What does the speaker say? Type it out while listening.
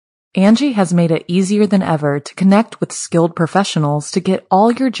Angie has made it easier than ever to connect with skilled professionals to get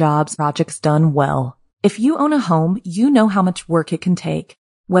all your jobs projects done well. If you own a home, you know how much work it can take,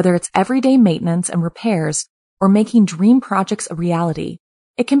 whether it's everyday maintenance and repairs or making dream projects a reality.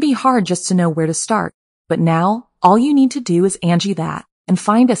 It can be hard just to know where to start, but now all you need to do is Angie that and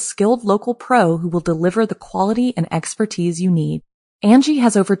find a skilled local pro who will deliver the quality and expertise you need. Angie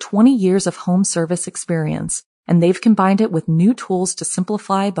has over 20 years of home service experience, and they've combined it with new tools to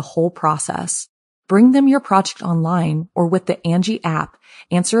simplify the whole process. Bring them your project online or with the Angie app,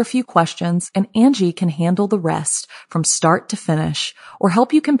 answer a few questions, and Angie can handle the rest from start to finish, or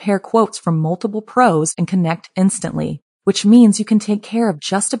help you compare quotes from multiple pros and connect instantly, which means you can take care of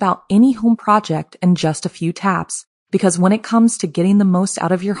just about any home project in just a few taps. Because when it comes to getting the most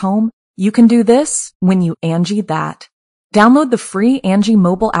out of your home, you can do this when you Angie that. Download the free Angie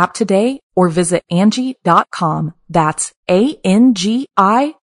mobile app today or visit Angie.com. That's ANGI.com.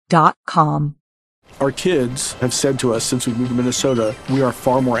 Our kids have said to us since we moved to Minnesota, we are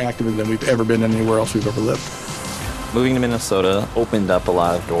far more active than we've ever been anywhere else we've ever lived. Moving to Minnesota opened up a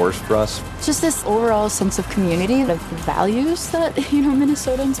lot of doors for us. Just this overall sense of community, the values that,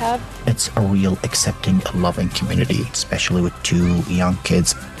 Minnesotans have. It's a real accepting, loving community, especially with 2 young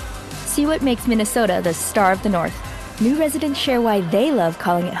kids. See what makes Minnesota the star of the North. New residents share why they love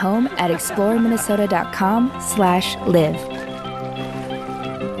calling it home at exploreminnesota.com/live.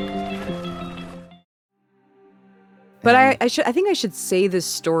 But I think I should say this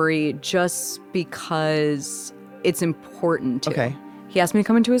story just because it's important to. Okay. He asked me to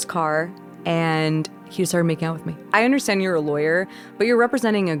come into his car and he started making out with me. I understand you're a lawyer, but you're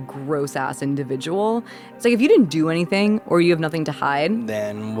representing a gross-ass individual. It's like if you didn't do anything or you have nothing to hide.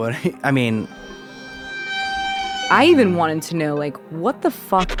 Then what? I mean, I even wanted to know, what the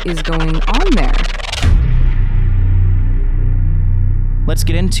fuck is going on there? let's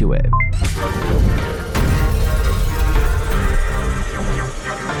get into it.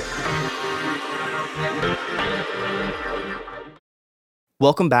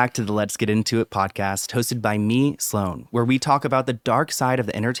 Welcome back to the Let's Get Into It podcast, hosted by me, Sloan, where we talk about the dark side of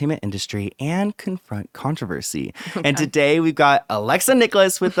the entertainment industry and confront controversy. Okay. And today we've got Alexa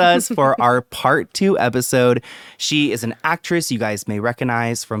Nikolas with us for our part 2 episode. She is an actress you guys may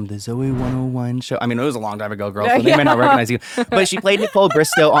recognize from the Zoey 101 show. I mean, it was a long time ago, girl, so they may not recognize you. But she played Nicole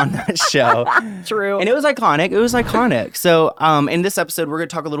Bristow on that show. True. And it was iconic. So in this episode, we're going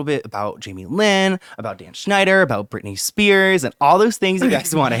to talk a little bit about Jamie Lynn, about Dan Schneider, about Britney Spears, and all those things you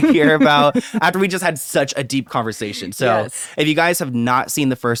guys want to hear about after we just had such a deep conversation. So if you guys have not seen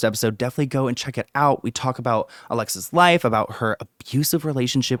the first episode, definitely go and check it out. We talk about Alexa's life, about her abusive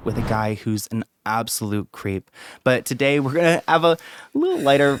relationship with a guy who's an absolute creep. But today we're going to have a little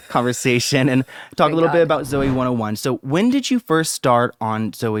lighter conversation and talk a little bit about Zoey 101. So when did you first start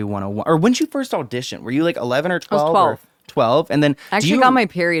on Zoey 101? Or when did you first audition? Were you like 11 or 12? I was 12. 12, and then I actually got my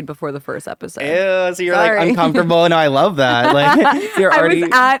period before the first episode. Ew, so you're like uncomfortable. No, I love that. Like you're already.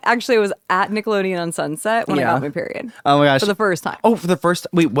 I was at Nickelodeon on Sunset when I got my period. Oh my gosh, for the first time. Oh, for the first.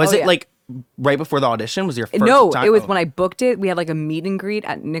 Wait, was it like right before the audition? Was your first No, time? it was when I booked it. We had like a meet and greet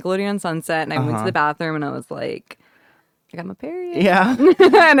at Nickelodeon on Sunset, and I went to the bathroom, and I was like, I got my period. Yeah.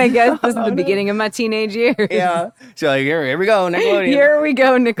 And I guess this is the beginning of my teenage years. Yeah. So like, here we go, Nickelodeon. Here we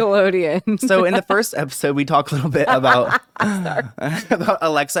go, Nickelodeon. So in the first episode, we talk a little bit about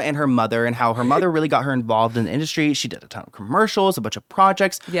Alexa and her mother and how her mother really got her involved in the industry. She did a ton of commercials, a bunch of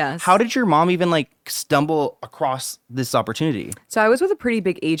projects. Yes. How did your mom even stumble across this opportunity? So I was with a pretty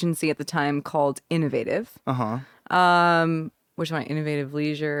big agency at the time called Innovative. Which one? Innovative.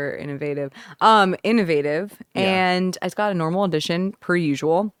 Yeah. And I got a normal audition per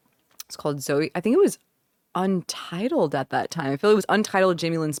usual. It's called Zoey. I think it was Untitled at that time. I feel it was Untitled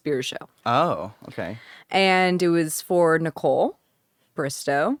Jamie Lynn Spears show. Oh, okay. And it was for Nicole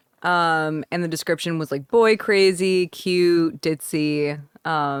Bristow. And the description was like boy crazy, cute, ditzy.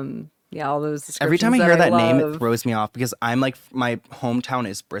 Yeah, all those descriptions. Every time I hear that name, love. it throws me off because I'm like, my hometown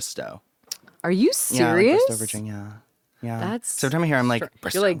is Bristow. Are you serious? Yeah, Bristow, Virginia. Yeah. That's so every time I hear, I'm like,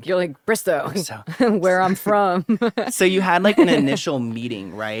 Bristow. You're like Bristow. Where I'm from. So you had an initial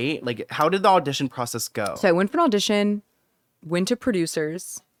meeting, right? How did the audition process go? So I went for an audition, went to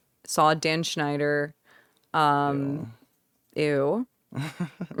producers, saw Dan Schneider. Ew. Sorry.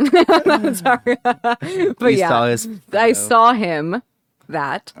 But I saw him.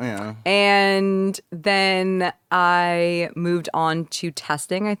 That. Yeah. And then I moved on to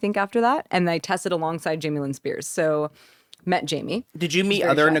testing, I think, after that. And I tested alongside Jamie Lynn Spears. So met Jamie. Did you meet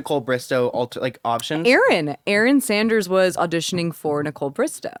very other shy. Nicole Bristow options? Erin Sanders was auditioning for Nicole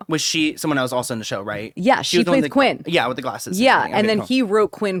Bristow. Was she someone else also in the show, right? Yeah, she was the one plays that- Quinn. Yeah, with the glasses. Yeah, everything. and Okay, then cool. he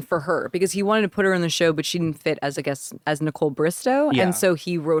wrote Quinn for her because he wanted to put her in the show, but she didn't fit as, I guess, as Nicole Bristow. Yeah. And so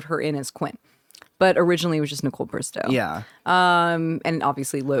he wrote her in as Quinn. But originally it was just Nicole Bristow. Yeah. And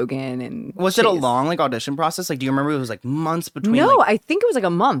obviously Logan and Was it a Chase. long audition process? Like, do you remember it was months between? No, I think it was a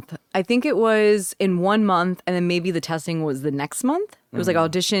month. I think it was in 1 month, and then maybe the testing was the next month. It was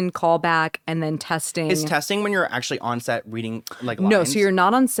audition, callback, and then testing. Is testing when you're actually on set reading lines? No, so you're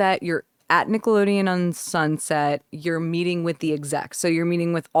not on set. You're at Nickelodeon on Sunset. You're meeting with the execs. So you're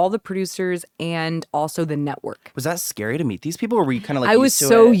meeting with all the producers and also the network. Was that scary to meet these people, or were you kind of I was used to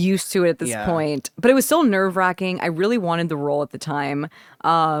so it? used to it at this point, but it was still nerve-wracking. I really wanted the role at the time.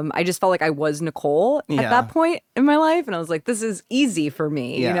 I just felt like I was Nicole at that point in my life, and I was like, "This is easy for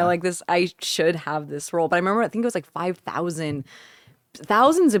me." You know, like this. I should have this role. But I remember, I think it was 5,000.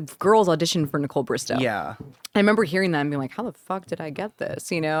 Thousands of girls auditioned for Nicole Bristow. Yeah. I remember hearing that and being like, "How the fuck did I get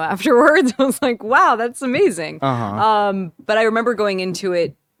this?" You know, afterwards, I was like, "Wow, that's amazing." But I remember going into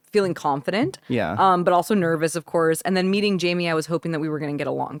it feeling confident, but also nervous, of course. And then meeting Jamie, I was hoping that we were going to get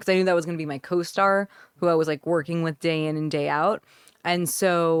along because I knew that was going to be my co-star, who I was working with day in and day out. And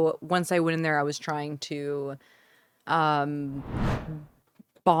so once I went in there, I was trying to bond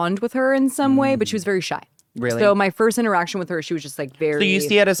with her in some way, but she was very shy. Really? So my first interaction with her, she was just very. So you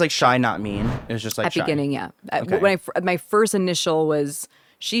see it as shy, not mean. It was just at shy. beginning, yeah. Okay. When my first initial was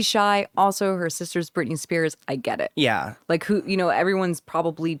she's shy. Also, her sister's Britney Spears. I get it. Yeah. Who everyone's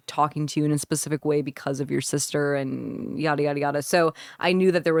probably talking to you in a specific way because of your sister and yada yada yada. So I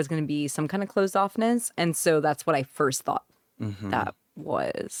knew that there was going to be some kind of closed offness, and so that's what I first thought that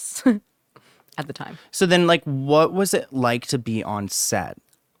was at the time. So then, what was it like to be on set?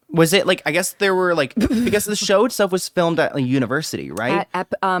 Was it I guess there were because the show itself was filmed at a university, right? At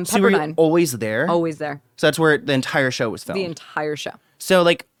So were you Pepperdine. always there? Always there. So that's where the entire show was filmed. The entire show. So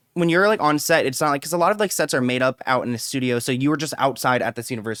when you're on set, it's not because a lot of sets are made up out in the studio. So you were just outside at this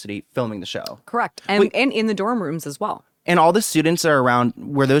university filming the show. Correct. And in the dorm rooms as well. And all the students are around.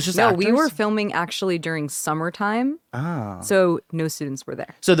 Were those just No, actors? we were filming actually during summertime. So no students were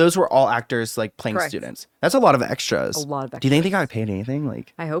there. So those were all actors playing Correct. students. That's a lot of extras. A lot of Do you think they got paid anything?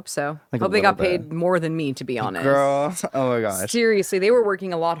 I hope so. A Hope they got little paid more than me, to be honest. Girl. Oh my gosh. Seriously, they were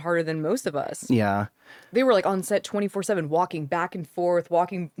working a lot harder than most of us. Yeah. They were on set 24/7, walking back and forth,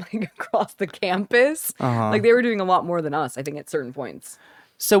 walking across the campus. They were doing a lot more than us, I think, at certain points.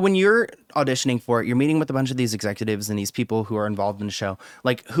 So when you're auditioning for it, you're meeting with a bunch of these executives and these people who are involved in the show.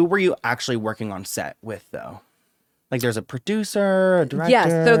 Who were you actually working on set with, though? There's a producer, a director.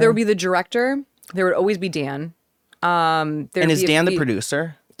 Yes, so there would be the director. There would always be Dan. And is Dan the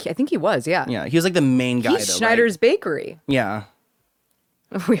producer? I think he was, yeah. Yeah, he was the main guy, He's though, Schneider's Bakery. right? Yeah.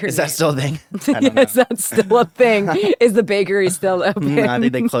 Weird. Is that still a thing? Yes, that's still a thing. Is the bakery still open? I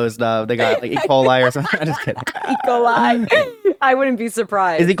think they closed up. They got E. coli or something. I'm just kidding. E. coli. I wouldn't be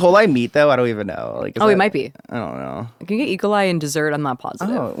surprised. Is E. coli meat, though? I don't even know. It might be. I don't know. I can get E. coli in dessert. I'm not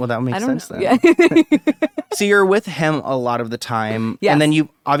positive. Oh, well, that would make I don't sense know. then. Yeah. So you're with him a lot of the time. Yes. And then you,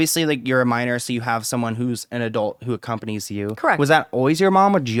 obviously, you're a minor, so you have someone who's an adult who accompanies you. Correct. Was that always your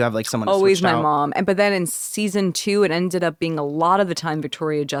mom, or did you have someone Always switched my out? mom. But then in season 2, it ended up being a lot of the time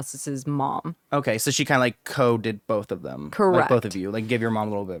Victoria Justice's mom. Okay, so she kind of co-did both of them. Correct. Both of you. Give your mom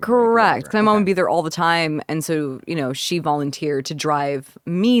a little bit. of a break, Correct. whatever. Because my mom would be there all the time. And so, she volunteered to drive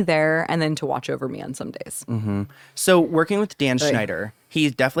me there and then to watch over me on some days. So working with Dan Schneider, he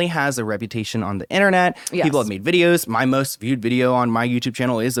definitely has a reputation on the internet. Yes. People have made videos. My most viewed video on my YouTube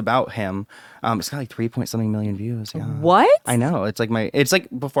channel is about him. It's got 3-point-something million views. Yeah. What? I know. It's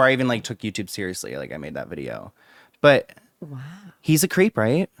before I even took YouTube seriously. I made that video. But wow. He's a creep,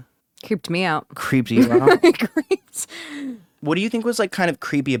 right? Creeped me out. Creeped you out. Creeped. What do you think was kind of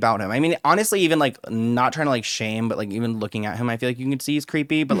creepy about him? I mean, honestly, even not trying to shame, but even looking at him, I feel you can see he's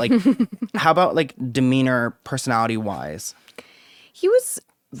creepy. But how about demeanor, personality wise? He was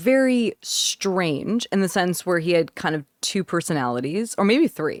very strange in the sense where he had kind of 2 personalities, or maybe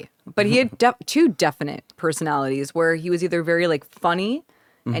 3, but he had 2 definite personalities where he was either very funny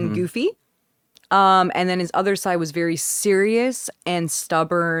and goofy, and then his other side was very serious and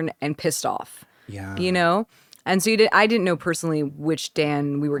stubborn and pissed off. Yeah. And so I didn't know personally which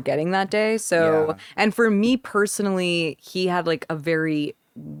Dan we were getting that day. So, Yeah. And for me personally, he had a very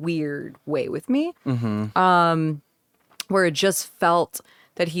weird way with me, where it just felt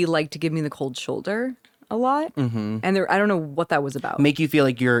that he liked to give me the cold shoulder a lot. And I don't know what that was about. Make you feel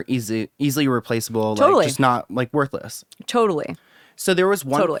you're easily replaceable, Totally. just not worthless. Totally. So there was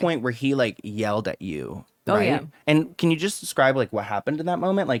one Totally. point where he yelled at you Oh, right? yeah. And can you just describe like what happened in that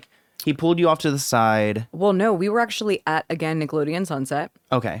moment? Like he pulled you off to the side. Well, no, we were actually at, again, Nickelodeon Sunset.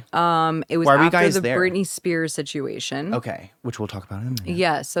 Okay. It was Why were you after guys the there? Britney Spears situation. Okay. Which we'll talk about in a minute.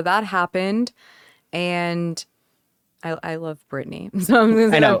 Yeah, so that happened, and I love Britney. So I'm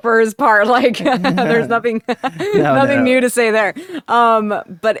going to say the first part, like, there's nothing new to say there.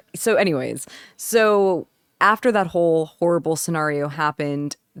 But so anyways, so after that whole horrible scenario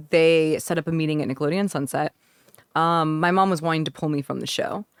happened, they set up a meeting at Nickelodeon Sunset. My mom was wanting to pull me from the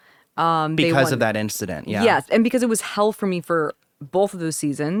show. Because of that incident, yeah. Yes, and because it was hell for me for both of those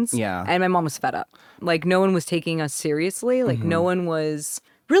seasons. Yeah. And my mom was fed up. Like, no one was taking us seriously. Like, no one was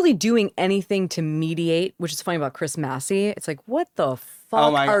really doing anything to mediate, which is funny about Chris Massey. It's like, what the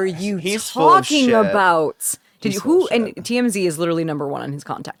fuck are you talking about? Did you who? And TMZ is literally number one on his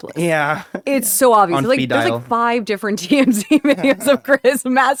contact list. Yeah, it's so obvious. Like, there's like 5 different TMZ videos of Chris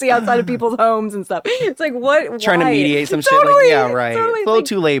Massey outside of people's homes and stuff. It's like, what? Trying to mediate some shit. Like, yeah, right. Totally. It's a little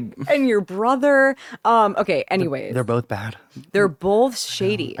too late. And your brother. Okay. Anyways, they're both bad. They're both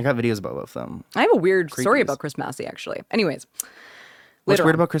shady. I got videos about both of them. I have a weird story about Chris Massey, actually. Anyways, what's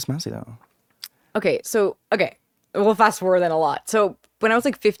weird about Chris Massey though? Okay, we'll fast forward then a lot. So when I was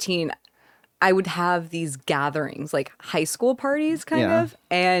like 15. I would have these gatherings, like high school parties, kind of,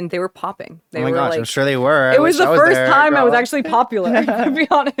 and they were popping. They were gosh, like, I'm sure they were. It was the first time I was actually popular, to be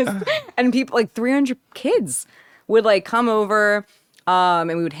honest. And people, like 300 kids, would like come over, and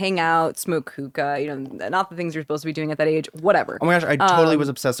we would hang out, smoke hookah. You know, not the things you're supposed to be doing at that age. Whatever. Oh my gosh, I totally was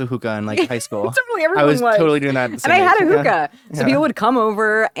obsessed with hookah in like high school. Totally, everyone I was totally doing that. And I had a hookah, so people would come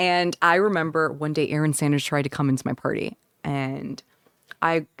over, and I remember one day Aaron Sanders tried to come into my party, and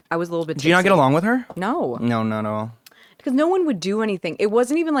I was a little bit tipsy. Did you not get along with her? No. No. Because no one would do anything. It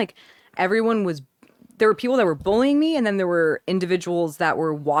wasn't even like everyone was... There were people that were bullying me, and then there were individuals that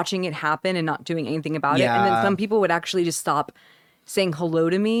were watching it happen and not doing anything about it. And then some people would actually just stop saying hello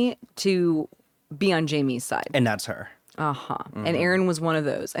to me to be on Jamie's side. And that's her. Uh-huh. Mm-hmm. And Erin was one of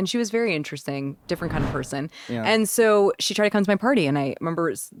those. And she was very interesting, different kind of person. Yeah. And so she tried to come to my party, and I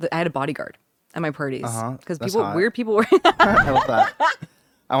remember I had a bodyguard at my parties. Because weird people were... I love that.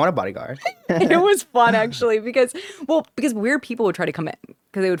 I want a bodyguard. It was fun, actually, because weird people would try to come in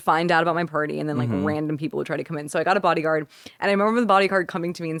because they would find out about my party, and then like random people would try to come in. So I got a bodyguard, and I remember the bodyguard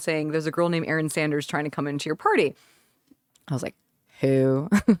coming to me and saying, "There's a girl named Erin Sanders trying to come into your party." I was like, "Who?"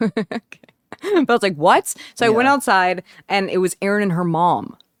 Okay. But I was like, "What?" So I went outside, and it was Erin and her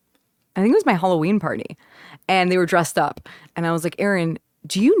mom. I think it was my Halloween party, and they were dressed up, and I was like, "Erin,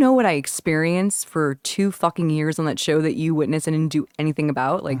 do you know what I experienced for 2 fucking years on that show that you witnessed and didn't do anything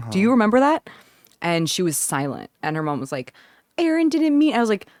about? Like, do you remember that?" And she was silent. And her mom was like, "Erin didn't mean..." I was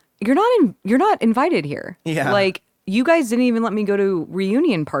like, you're not invited here. Yeah. Like, you guys didn't even let me go to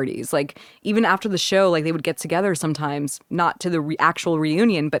reunion parties. Like, even after the show, like, they would get together sometimes, not to the actual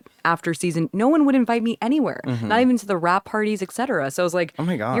reunion, but after season, no one would invite me anywhere, not even to the rap parties, etc. So I was like, oh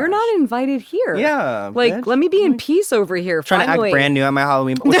my god, you're not invited here. Yeah. Like, bitch. Let me be in peace over here. Trying to act brand new at my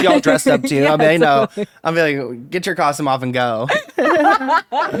Halloween, which y'all dressed up too. Yeah, I'll be like, get your costume off and go.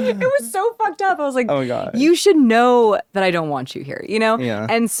 It was so fucked up. I was like, oh my god, you should know that I don't want you here, you know? Yeah.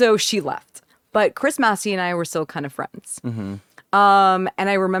 And so she left. But Chris Massey and I were still kind of friends. Mm-hmm. And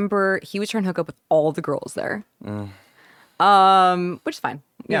I remember he was trying to hook up with all the girls there. Which is fine.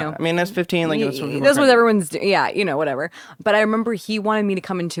 You know. I mean, that's 15. Like, that's what everyone's doing. Yeah, you know, whatever. But I remember he wanted me to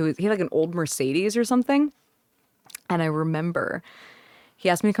come into he had like an old Mercedes or something. And I remember he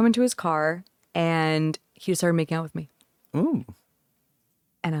asked me to come into his car, and he started making out with me. Ooh.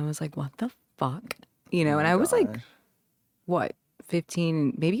 And I was like, what the fuck? You know, and I was like, what,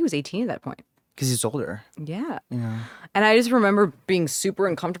 15? Maybe he was 18 at that point. Because he's older. Yeah. And I just remember being super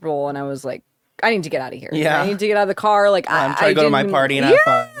uncomfortable, and I was like, I need to get out of here. Yeah. I need to get out of the car. Like, I'm trying to go to my party and have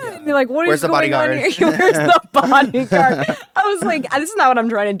fun. And be like, where's the bodyguard? Where's the bodyguard? I was like, this is not what I'm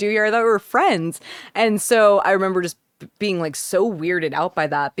trying to do here. I thought we were friends. And so I remember just being like so weirded out by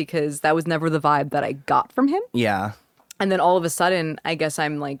that, because that was never the vibe that I got from him. Yeah. And then all of a sudden, I guess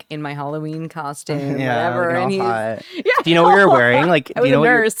I'm like in my Halloween costume, whatever. And he's do you know what you're wearing? Like, I was do you know a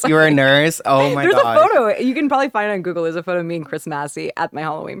nurse. You were a nurse? Oh my god! There's a photo. You can probably find it on Google. There's a photo of me and Chris Massey at my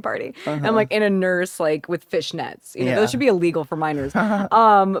Halloween party. I'm like in a nurse, like with fishnets. You know, those should be illegal for minors.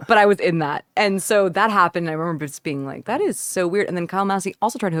 But I was in that, and so that happened. And I remember just being like, "That is so weird." And then Kyle Massey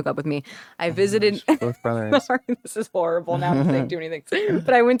also tried to hook up with me. I visited. Both brothers. Sorry, this is horrible. Now I'm saying too many things.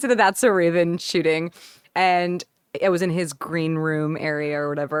 But I went to the That's So Raven shooting, and I was in his green room area or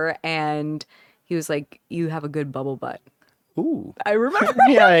whatever, and he was like, "You have a good bubble butt." Ooh. I remember.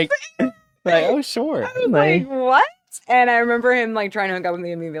 like, oh, sure. I was like, what? And I remember him like trying to hook up with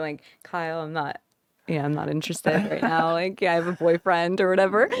me and me being like, "Kyle, I'm not yeah, I'm not interested right now. Like, yeah, I have a boyfriend or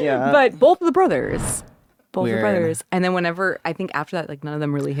whatever. Yeah. But both of the brothers. Both Weird. the brothers. And then whenever, I think after that, like, none of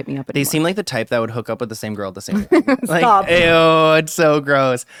them really hit me up They anymore. seem like the type that would hook up with the same girl at the same time. Like, Stop. ew, it's so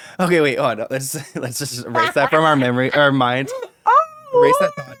gross. Okay, wait, hold on. Let's just erase that from our minds. Erase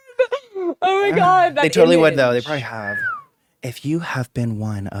that thought. Oh my God. They totally would, though. They probably have. If you have been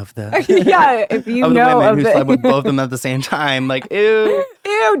one of the yeah, if you of the know women of who the... slept with both of them at the same time, like, ew.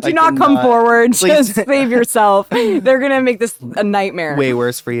 Ew, do I not come cannot. forward. Please. Just save yourself. They're going to make this a nightmare. Way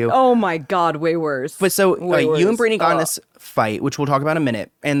worse for you. Oh my God, way worse. But so Way you and worse. Brittany got in this fight, which we'll talk about in a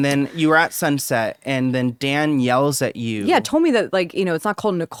minute, and then you were at Sunset, and then Dan yells at you. Yeah, told me that, like, you know, it's not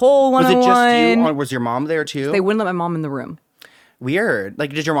called Nicole Was 101. it just you, or was your mom there too? They wouldn't let my mom in the room. Weird.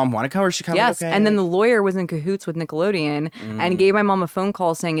 Like, did your mom want to come, or she kind of Yes, okay? and then the lawyer was in cahoots with Nickelodeon and gave my mom a phone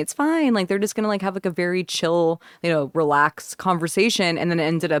call saying it's fine, like they're just gonna like have like a very chill, you know, relaxed conversation, and then it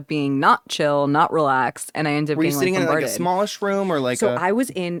ended up being not chill, not relaxed, and I ended up were you getting sitting like in like bombarded. a smallish room or like So a? I was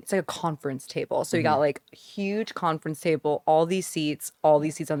in, it's like a conference table. So you got like huge conference table, all these seats on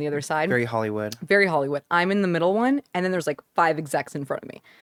the other side. Very Hollywood. Very Hollywood. I'm in the middle one, and then there's like 5 execs in front of me.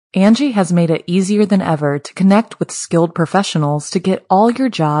 Angie has made it easier than ever to connect with skilled professionals to get all your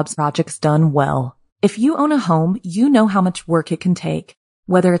jobs projects done well. If you own a home, you know how much work it can take,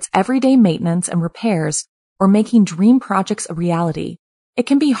 whether it's everyday maintenance and repairs or making dream projects a reality. It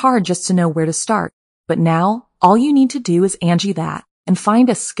can be hard just to know where to start, but now all you need to do is Angie that and find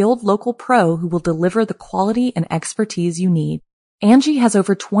a skilled local pro who will deliver the quality and expertise you need. Angie has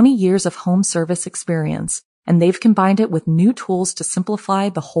over 20 years of home service experience, and they've combined it with new tools to simplify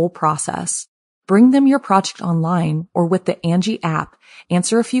the whole process. Bring them your project online or with the Angie app,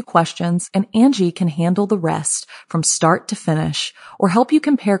 answer a few questions, and Angie can handle the rest from start to finish, or help you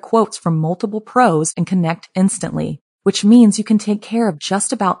compare quotes from multiple pros and connect instantly, which means you can take care of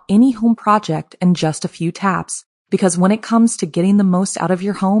just about any home project in just a few taps. Because when it comes to getting the most out of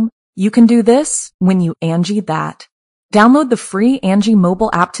your home, you can do this when you Angie that. Download the free Angie mobile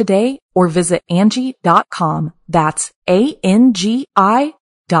app today or visit Angie.com. That's ANGI.com.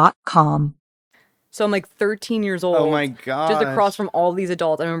 So I'm like 13 years old. Oh my god. Just across from all these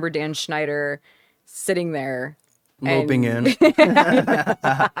adults. I remember Dan Schneider sitting there. Moping in.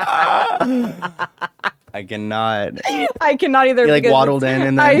 I cannot. I cannot either. He like because waddled in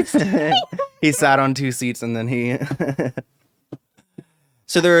and I- then he sat on 2 seats and then he.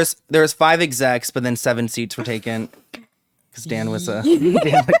 So there was 5 execs, but then 7 seats were taken because Dan was I'm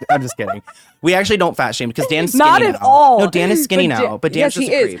just kidding. We actually don't fat shame because Dan's skinny Not at now. all. No, Dan is skinny now, but Dan's yes, just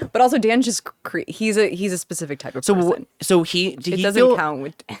he a is. creep. But also, Dan's just he's a specific type of person. So he did It he doesn't feel, count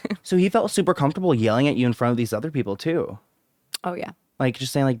with. So he felt super comfortable yelling at you in front of these other people too. Oh yeah. Like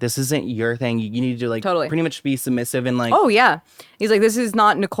just saying like this isn't your thing. You need to like Totally. pretty much be submissive and like Oh yeah. He's like, this is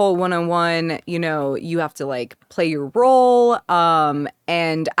not Nicole 101. You know, you have to like play your role. And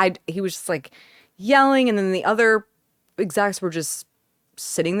he was just like yelling, and then the other execs were just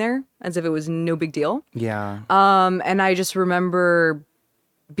sitting there as if it was no big deal. yeah. And I just remember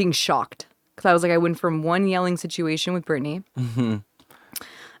being shocked because I was like, I went from one yelling situation with Brittany.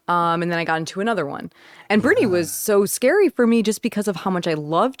 And then I got into another one. And Brittany was so scary for me just because of how much I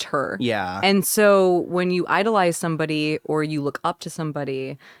loved her. Yeah. And so when you idolize somebody or you look up to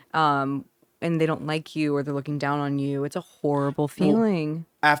somebody and they don't like you or they're looking down on you, it's a horrible feeling.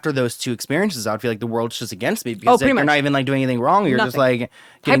 After those 2 experiences, I would feel like the world's just against me because pretty you're much. not even like doing anything wrong. You're just Nothing. like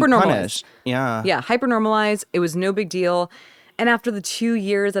getting Hyper-normalized. punished. Yeah. Yeah, hyper-normalized. It was no big deal. And after the 2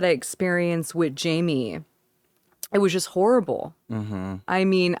 years that I experienced with Jamie, it was just horrible. Mm-hmm. I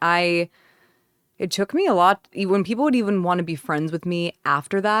mean, it took me a lot. When people would even want to be friends with me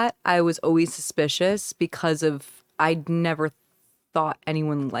after that, I was always suspicious because I'd never thought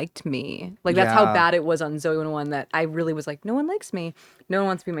anyone liked me. Like, that's how Yeah. bad it was on Zoey 101 that I really was like, no one likes me. No one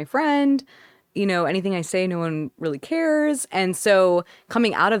wants to be my friend. You know, anything I say, no one really cares. And so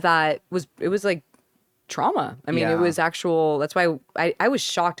coming out of that it was like trauma. I mean, Yeah. it was actual. That's why I was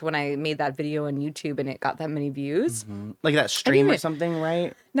shocked when I made that video on YouTube and it got that many views. Like that stream or even- something,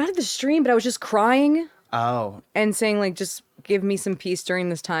 right? Not at the stream, but I was just crying Oh. and saying like, just give me some peace during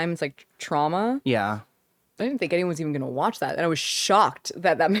this time. It's like trauma. Yeah. I didn't think anyone was even going to watch that. And I was shocked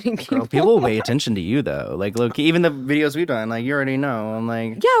that many people. Girl, people will pay attention to you though. Like, look, even the videos we've done, like you already know. I'm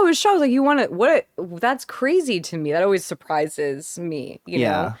like, Yeah, I was shocked. Like, you want to, that's crazy to me. That always surprises me, you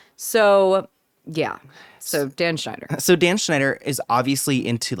Yeah. know? So, yeah. So, Dan Schneider. So Dan Schneider is obviously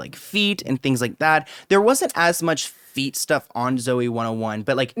into like feet and things like that. There wasn't as much feet stuff on Zoey 101,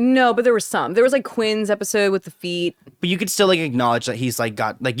 but like, No, but there was some. There was like Quinn's episode with the feet. but you could still like acknowledge that he's like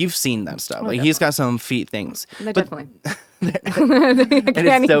got like you've seen that stuff. Like he's got some feet things. No, But- definitely. and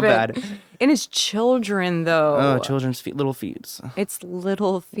it's so bad. And it's children, though. Oh, children's feet, little feet. It's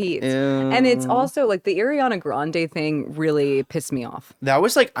little feet. Ew. And it's also like the Ariana Grande thing really pissed me off. That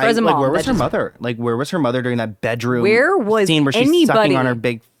was like, As a mom, where was that her just- mother? Like, where was her mother during that bedroom Where was scene where she's sucking anybody? on her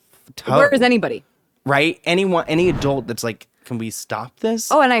big toe? Where is anybody? Right? Any adult that's like, can we stop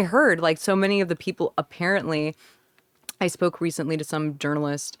this? Oh, and I heard like so many of the people apparently. I spoke recently to some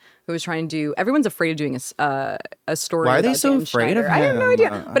journalist who was trying to do. Everyone's afraid of doing a story. Why are they about so Dan afraid Schneider. of I have no him?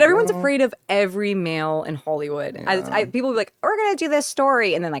 idea, but everyone's afraid of every male in Hollywood. People will be like, "We're gonna do this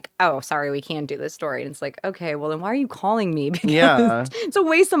story," and then like, "Oh, sorry, we can't do this story." And it's like, okay, well then why are you calling me? Because Yeah. it's a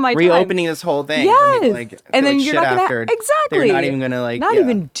waste of my time. Reopening this whole thing. Yes. I mean, like, And then like you're shit not gonna after. exactly. They're not even gonna like not yeah.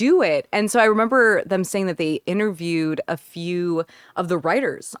 even do it. And so I remember them saying that they interviewed a few of the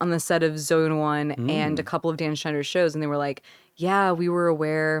writers on the set of Zone One and a couple of Dan Schneider's shows, and they were like, "Yeah, we were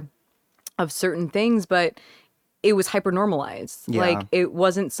aware of certain things, but it was hyper normalized. Yeah. Like it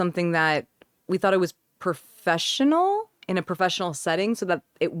wasn't something that we thought it was professional." In a professional setting, so that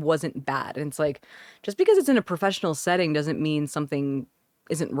it wasn't bad. And it's like, just because it's in a professional setting doesn't mean something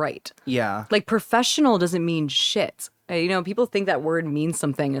isn't right. Yeah. Like professional doesn't mean shit. You know, people think that word means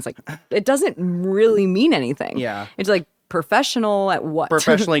something. It's like, it doesn't really mean anything. Yeah. It's like professional at what?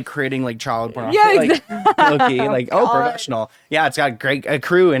 Professionally creating like child pornography. Yeah, Like, okay, like, oh, professional. Yeah, it's got great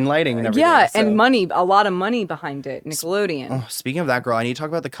crew and lighting and everything. Yeah, so. and money, a lot of money behind it. Nickelodeon. Oh, speaking of that, girl, I need to talk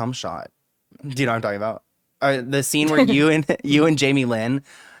about the cum shot. Do you know what I'm talking about? The scene where you and Jamie Lynn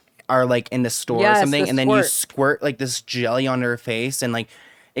are like in the store or Yes, something, the and then you squirt. squirt like this jelly on her face, and like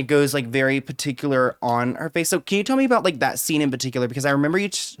it goes like very particular on her face. So can you tell me about like that scene in particular? Because I remember you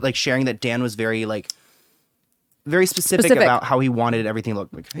like sharing that Dan was very specific about how he wanted everything to look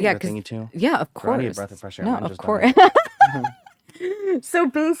like. Hey, Yeah, you're thinking too. Yeah, of course. I need a breath of fresh air. No, I'm of just course. So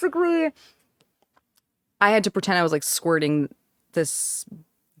basically, I had to pretend I was like squirting this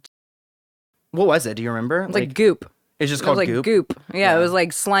What was it? Do you remember? like goop. It's just It was called like goop. Yeah, it was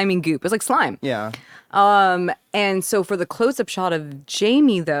like slimy goop. It was like slime. Yeah. And so for the close-up shot of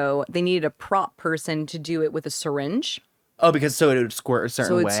Jamie, though, they needed a prop person to do it with a syringe. Oh, because so it would squirt a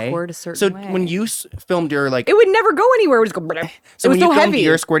certain way. So it'd squirt a certain so way. when you filmed your like, It would never go anywhere. It would just go. Bleh. so It was when you so filmed heavy.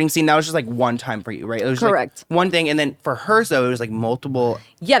 your squirting scene, that was just like one time for you, right? It was Correct. Like one thing, and then for hers though, it was like multiple.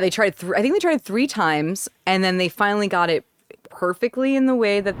 Yeah, they tried. I think they tried 3 times, and then they finally got it perfectly in the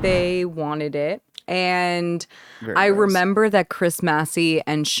way that they wanted it. And Very I gross. remember that Chris Massey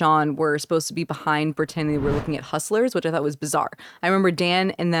and Sean were supposed to be behind pretending they were looking at Hustlers, which I thought was bizarre. I remember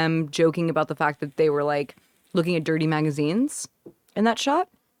Dan and them joking about the fact that they were like looking at dirty magazines in that shot.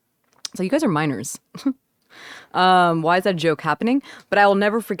 So you guys are minors. Why is that joke happening? But I will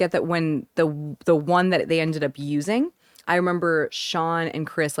never forget that when the one that they ended up using, I remember Sean and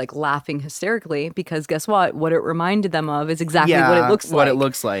Chris like laughing hysterically because guess what? What it reminded them of is exactly what it looks like. What it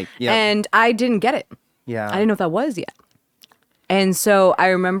looks like. Yeah. And I didn't get it. Yeah. I didn't know what that was yet. And so I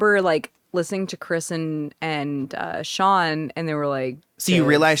remember like listening to Chris and Sean, and they were like, So you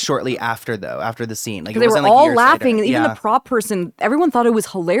realized shortly after the scene, like it they were wasn't like all years laughing, later. and even Yeah. the prop person, everyone thought it was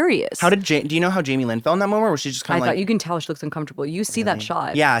hilarious. How did do you know how Jamie Lynn felt in that moment? Or was she just I kind of thought like, you can tell she looks uncomfortable. You see that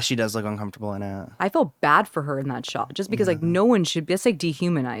shot. yeah, she does look uncomfortable in it. I felt bad for her in that shot just because like no one should be. It's like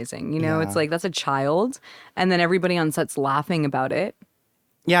dehumanizing, you know? It's like that's a child, and then everybody on set's laughing about it.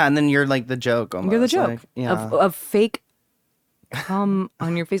 Yeah, and then you're like the joke almost. You're the joke like, yeah. of fake cum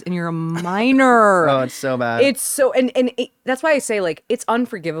on your face, and you're a minor. Oh, it's so bad. It's so that's why I say like it's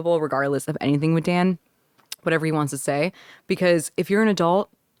unforgivable regardless of anything with Dan, whatever he wants to say, because if you're an adult,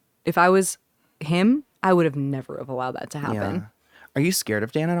 if I was him, I would have never have allowed that to happen. Yeah. Are you scared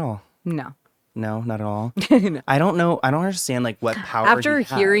of Dan at all? No. No, not at all. No. I don't know. I don't understand like what power. After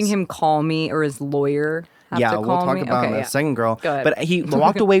he hearing has. him call me or his lawyer have Yeah, to we'll call talk me. about Okay, it in yeah. a second, girl. Go ahead. But he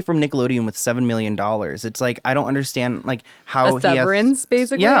walked away from Nickelodeon with $7 million. It's like I don't understand like how A severance,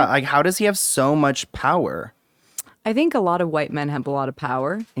 basically? Yeah, like how does he have so much power? I think a lot of white men have a lot of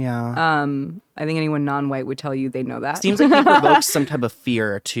power. Yeah. I think anyone non-white would tell you they know that. Seems like he provokes some type of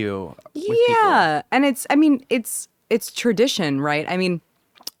fear too. With Yeah, and it's tradition, right? I mean,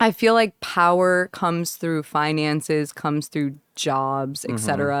 I feel like power comes through finances, comes through jobs,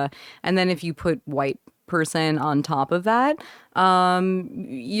 etc. And then if you put white person on top of that,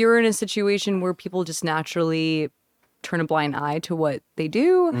 you're in a situation where people just naturally turn a blind eye to what they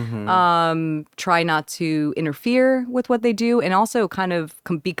do, try not to interfere with what they do, and also kind of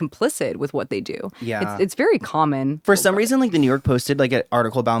be complicit with what they do. Yeah. It's very common. For some reason, like the New York posted like an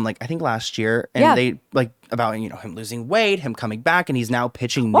article about him, like I think last year, and Yeah. they like about, you know, him losing weight, him coming back, and he's now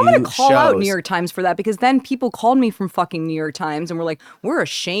pitching I'm new going to call shows. out New York Times for that, because then people called me from fucking New York Times and were like, we're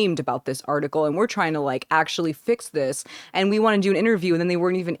ashamed about this article and we're trying to like actually fix this. And we want to do an interview. And then they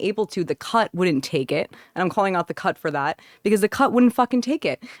weren't even able to. The Cut wouldn't take it. And I'm calling out the Cut for that because the Cut wouldn't fucking take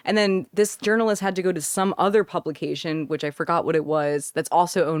it. And then this journalist had to go to some other publication, which I forgot what it was, that's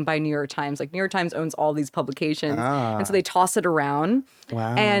also owned by New York Times. Like New York Times owns all these publications. And so they toss it around.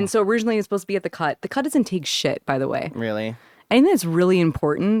 Wow. And so originally it was supposed to be at the Cut. The Cut doesn't take shit, by the way. Really? Anything that's really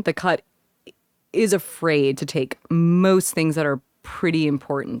important, the Cut is afraid to take most things that are pretty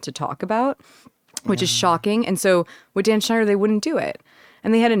important to talk about, which is shocking. And so with Dan Schneider, they wouldn't do it.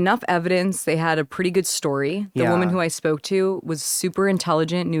 And they had enough evidence. They had a pretty good story. The woman who I spoke to was super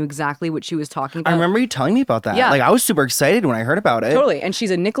intelligent, knew exactly what she was talking about. I remember you telling me about that. Yeah. Like, I was super excited when I heard about it. Totally. And she's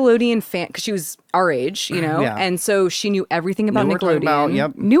a Nickelodeon fan because she was our age, you know? Yeah. And so she knew everything about Knew what we're talking Nickelodeon. about,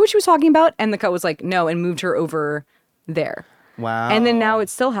 yep. Knew what she was talking about. And the Cut was like, no, and moved her over there. Wow. And then now it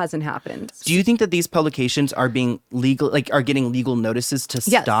still hasn't happened. Do you think that these publications are being legal, like are getting legal notices to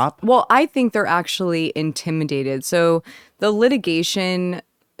Yes. stop? Well, I think they're actually intimidated. So the litigation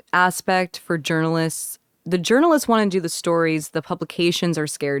aspect for journalists, the journalists want to do the stories, the publications are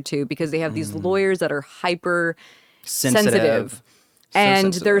scared too because they have these lawyers that are hyper sensitive.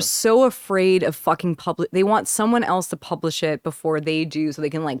 And they're so afraid of fucking they want someone else to publish it before they do so they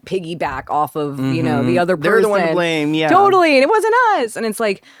can like piggyback off of, you know, the other person. They're the one to blame, yeah. Totally. And it wasn't us. And it's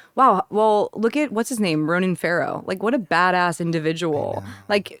like, wow, well, look at, what's his name? Ronan Farrow. Like, what a badass individual.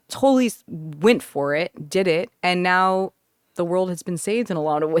 Like, totally went for it, did it. And now the world has been saved in a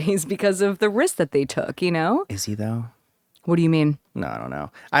lot of ways because of the risk that they took, you know? Is he though? What do you mean? No, I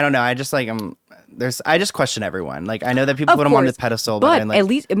don't know. I just like, I just question everyone. Like, I know that people put him on this pedestal, but at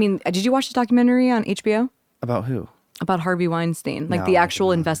least, I mean, did you watch the documentary on HBO? About who? About Harvey Weinstein, like No, the I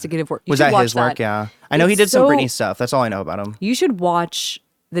actual investigative work. You Was should that watch his work? Yeah. I know he It's did some so- Britney stuff. That's all I know about him. You should watch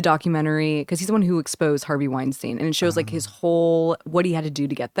the documentary because he's the one who exposed Harvey Weinstein, and it shows like his whole what he had to do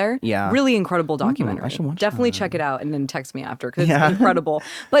to get there. Yeah. Really incredible documentary. I should watch Definitely check it out and then text me after because it's incredible.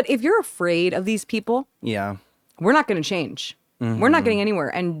 But if you're afraid of these people, Yeah. we're not going to change. We're not getting anywhere.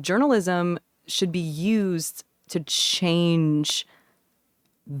 And journalism should be used to change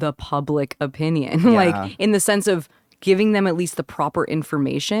the public opinion, like in the sense of giving them at least the proper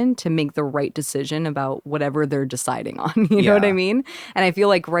information to make the right decision about whatever they're deciding on. You know what I mean? And I feel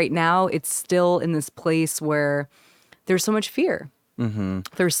like right now it's still in this place where there's so much fear.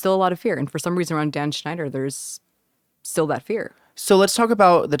 There's still a lot of fear. And for some reason around Dan Schneider, there's still that fear. So let's talk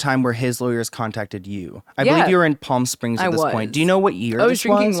about the time where his lawyers contacted you. I believe you were in Palm Springs at this point. Do you know what year I was this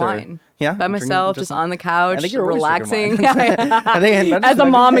drinking was? wine. Yeah? By myself, just on the couch, I think you're always relaxing. drinking wine. I think As a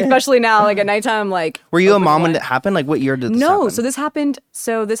mom, especially now, like at nighttime, like. Were you a open mom when wine. it happened? Like, what year did this No, happen?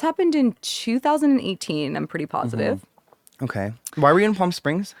 so this happened in 2018. I'm pretty positive. Okay. Why were you in Palm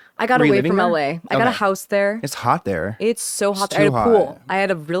Springs? I got Were you away living from there? LA. I got a Okay. house there. It's hot there. It's so hot. It's I had too a pool. hot. I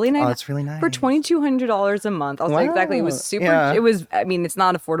had a really nice. Oh, that's really nice. For $2,200 a month. I'll say exactly. It was Wow. super. Yeah. It was. I mean, it's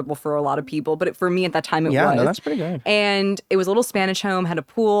not affordable for a lot of people, but for me at that time, it was. Yeah, no, that's pretty good. And it was a little Spanish home, had a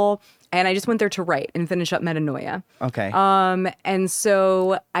pool, and I just went there to write and finish up Metanoia. Okay. And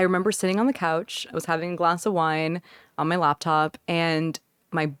so I remember sitting on the couch. I was having a glass of wine on my laptop, and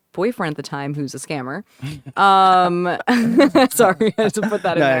my boyfriend at the time, who's a scammer. Sorry, I had to put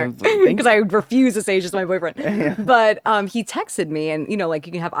that in there because I refuse to say it's just my boyfriend. But he texted me, and you know, like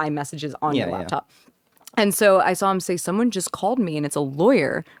you can have iMessages on your laptop. And so I saw him say, "Someone just called me, and it's a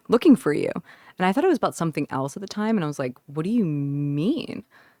lawyer looking for you." And I thought it was about something else at the time, and I was like, "What do you mean?"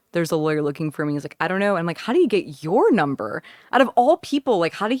 There's a lawyer looking for me. He's like, I don't know. I'm like, how do you get your number? Out of all people,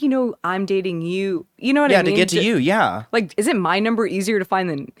 like, how do you know I'm dating you? You know what I mean? Yeah, to get to you, yeah. Like, isn't my number easier to find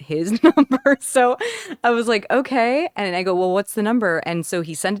than his number? So I was like, okay. And I go, well, what's the number? And so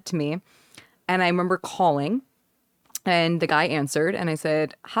he sent it to me. And I remember calling. And the guy answered. And I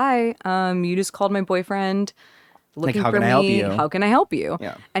said, hi, you just called my boyfriend looking how for can me. I help you? How can I help you?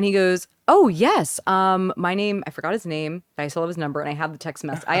 Yeah. And he goes, oh, yes. My name, I forgot his name, but I still have his number and I have the text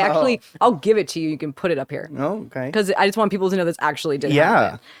message. I actually, I'll give it to you. You can put it up here. Oh, okay. Because I just want people to know this actually did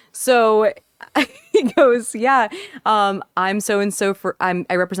happen. So he goes, yeah, I'm so-and-so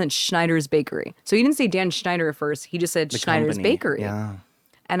I represent Schneider's Bakery. So he didn't say Dan Schneider at first. He just said Schneider's company. Bakery. Yeah.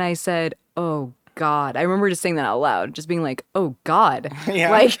 And I said, oh, God. I remember just saying that out loud, just being like, oh, God. Yeah.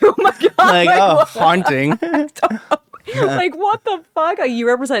 Like, oh, my God. Like, oh, what? haunting. Like, what the fuck? Like, you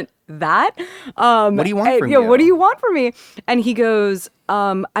represent that? What do you want from yeah, you? what do you want from me? And he goes,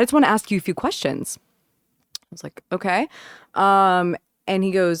 I just want to ask you a few questions. I was like, okay. And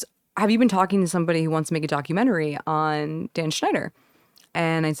he goes, have you been talking to somebody who wants to make a documentary on Dan Schneider?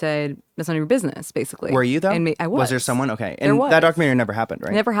 And I said, that's none of your business, basically. Were you, though? And I was. Was there someone? Okay. There And was. that documentary never happened,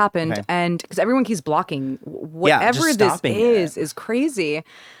 right? It never happened. Okay. And because everyone keeps blocking whatever just this stopping is crazy.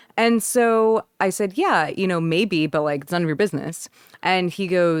 And so I said, yeah, you know, maybe, but like, it's none of your business. And he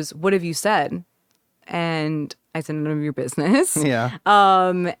goes, what have you said? And I said, none of your business. Yeah.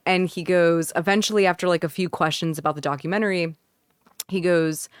 And he goes, eventually, after like a few questions about the documentary, he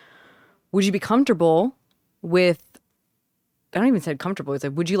goes, would you be comfortable with, I don't even say comfortable. It's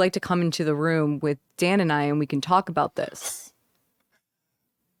like, would you like to come into the room with Dan and I and we can talk about this?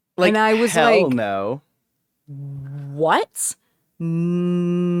 Like, and I was hell like, no. what?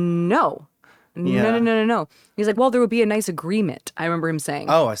 No. Yeah. No. He's like, well, there would be a nice agreement. I remember him saying.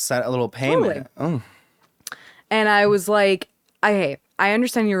 Oh, a little payment. Totally. Oh. And I was like, I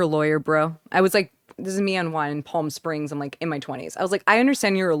understand you're a lawyer, bro. I was like, this is me on wine in Palm Springs. I'm like in my 20s. I was like, I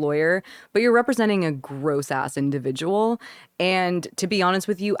understand you're a lawyer, but you're representing a gross ass individual. And to be honest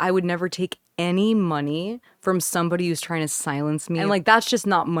with you, I would never take any money from somebody who's trying to silence me. And like, that's just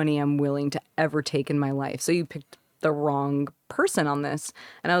not money I'm willing to ever take in my life. So you picked the wrong person on this.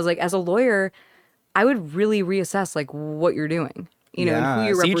 And I was like, as a lawyer, I would really reassess like what you're doing. You know, and who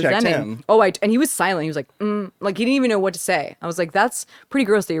you're so you checked representing. him. And he was silent. He was like, like he didn't even know what to say. I was like, that's pretty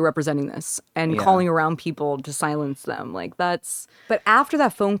gross that you're representing this and calling around people to silence them. Like that's, but after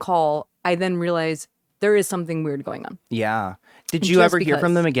that phone call, I then realized there is something weird going on. Yeah. Did you ever hear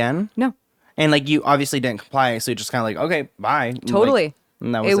from them again? No. And like you obviously didn't comply, so you just kind of like, okay, bye. Totally. Like,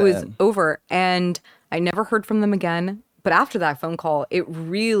 and that it was was over. And I never heard from them again. But after that phone call, it's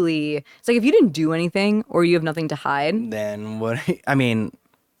like if you didn't do anything or you have nothing to hide. Then what? I mean.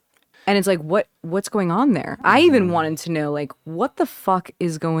 And it's like, what's going on there? I even wanted to know, like, what the fuck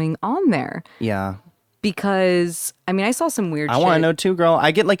is going on there? Yeah. Because, I mean, I saw some weird shit. I want to know too, girl.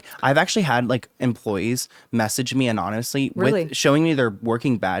 I've actually had like employees message me anonymously with showing me their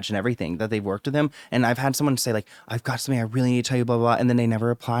working badge and everything that they've worked with them. And I've had someone say like, I've got something I really need to tell you, blah, blah, blah. And then they never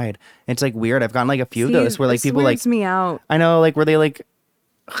replied. And it's like weird. I've gotten like a few of those where like people like. Me out. I know, like, were they like.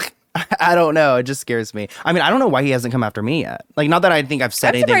 I don't know. It just scares me. I mean, I don't know why he hasn't come after me yet. Like, not that I think I've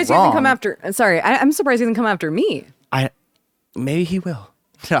said anything wrong. I'm surprised he hasn't I'm surprised he hasn't come after me. Maybe he will.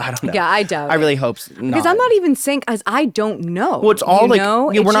 No, I don't know. Yeah, I doubt I really hope so. Because I'm not even saying, as I don't know. Well, it's all we're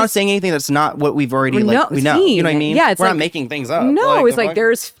not just, saying anything that's not what we've already we know. You know what I mean? Yeah, it's we're like, not making things up. No, it's like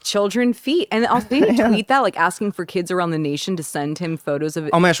there's children feet, and also they tweet that like asking for kids around the nation to send him photos of it.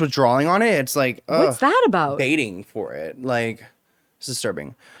 Oh my gosh, with drawing on it, it's like what's that about? Baiting for it, like it's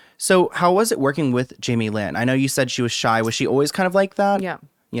disturbing. So, how was it working with Jamie Lynn? I know you said she was shy. Was she always kind of like that? Yeah.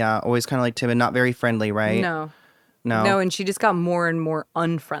 Yeah, always kind of like timid, not very friendly, right? No, and she just got more and more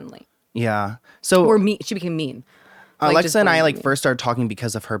unfriendly. Yeah. So she became mean. Alexa and I first started talking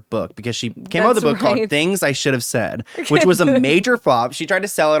because of her book, because she came out with a book called Things I Should Have Said, which was a major flop. She tried to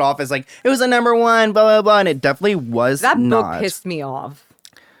sell it off as like, it was a #1, blah, blah, blah. And it definitely was that not. Book pissed me off.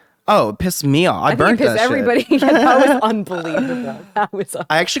 Oh, it pissed me off. I burned that everybody. shit. That was unbelievable.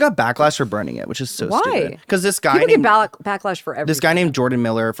 I actually got backlash for burning it, which is so stupid. Because this guy named backlash for everything. This guy named Jordan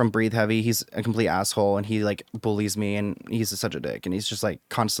Miller from Breathe Heavy, he's a complete asshole, and he like bullies me, and he's such a dick, and he's just like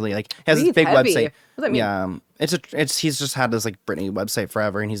constantly like has this big website. What does that mean? Yeah, he's just had this like Britney website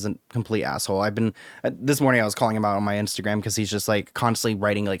forever, and he's a complete asshole. I've been this morning I was calling him out on my Instagram because he's just like constantly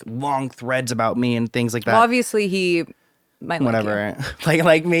writing like long threads about me and things like that. Well, obviously he. Whatever.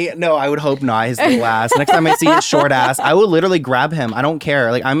 Like me? No, I would hope not. His little ass. Next time I see his short ass, I will literally grab him. I don't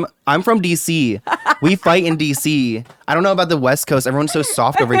care. Like I'm from DC. We fight in DC. I don't know about the West Coast. Everyone's so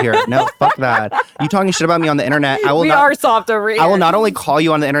soft over here. No, fuck that. You talking shit about me on the internet. We are soft over here. I will not only call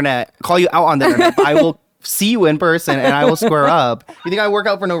you out on the internet, I will see you in person and I will square up. You think I work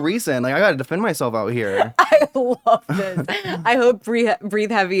out for no reason? Like I gotta defend myself out here. I love this. I hope Breathe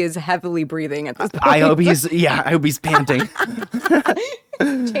Heavy is heavily breathing at this point. I hope he's panting.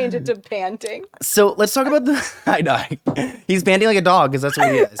 Change it to panting. So let's talk about I know. He's panting like a dog because that's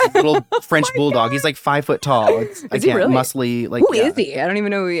what he is. He's a little French bulldog. He's like 5 foot tall. Is he really? Muscly. Like who is he? I don't even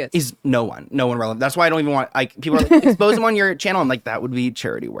know who he is. He's no one relevant. That's why I don't even want people are like, expose him on your channel. I'm like, that would be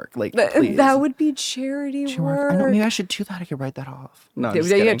charity work. Like please. That would be charity work. I know, maybe I should do that. I could write that off. No, I'm just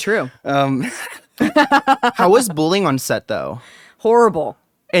yeah, kidding. True. How was bullying on set though? Horrible.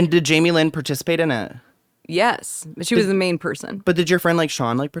 And did Jamie Lynn participate in it? Yes, but she was the main person. But did your friend like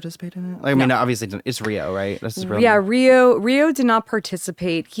Sean like participate in it? Like, I mean, obviously it's Rio, right? That's his real name. Rio did not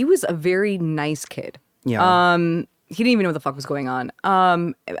participate. He was a very nice kid. Yeah. He didn't even know what the fuck was going on.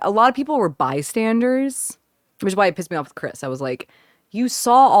 A lot of people were bystanders, which is why it pissed me off with Chris. I was like, you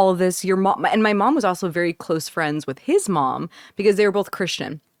saw all of this. Your mom and my mom was also very close friends with his mom because they were both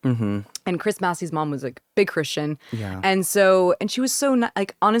Christian. And Chris Massey's mom was like big Christian. Yeah. And she was so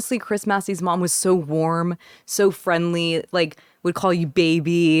like, honestly, Chris Massey's mom was so warm, so friendly, like would call you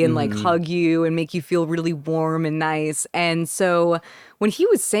baby and like hug you and make you feel really warm and nice. And so when he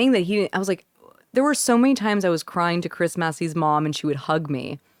was saying that I was like, there were so many times I was crying to Chris Massey's mom and she would hug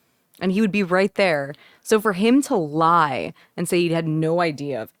me and he would be right there. So for him to lie and say he had no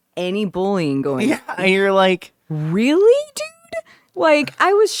idea of any bullying going on. Yeah, you're like, really, dude? Like,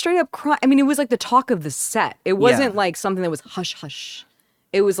 I was straight up crying. I mean, it was like the talk of the set. It wasn't like something that was hush hush.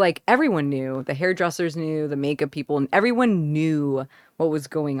 It was like everyone knew. The hairdressers knew, the makeup people, and everyone knew what was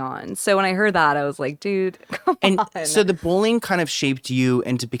going on. So when I heard that, I was like, dude, come on. So the bullying kind of shaped you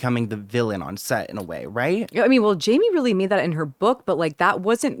into becoming the villain on set in a way, right? I mean, well, Jamie really made that in her book, but like that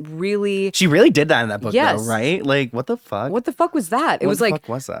wasn't really. She really did that in that book, Yes. though, right? Like, what the fuck? What the fuck was that? It was like, what the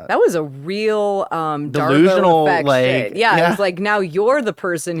fuck was that? That was a real delusional, Darbo effect like, shit. Yeah, it was like, now you're the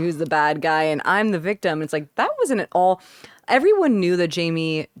person who's the bad guy and I'm the victim. It's like, that wasn't at all. Everyone knew that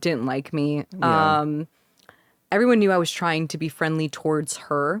Jamie didn't like me. Yeah. Everyone knew I was trying to be friendly towards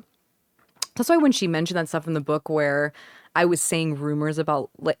her. That's why when she mentioned that stuff in the book where I was saying rumors about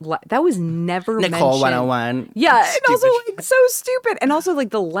that was never Nicole mentioned. 101. Yeah, and also like so stupid. And also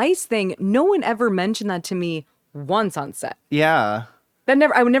like the lice thing, no one ever mentioned that to me once on set. Yeah.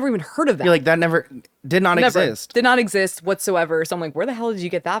 I would never even heard of that. You're like, that never did not exist. Did not exist whatsoever. So I'm like, where the hell did you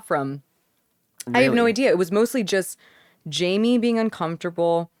get that from? Really? I have no idea. It was mostly just Jamie being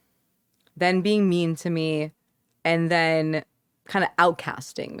uncomfortable, then being mean to me, and then kind of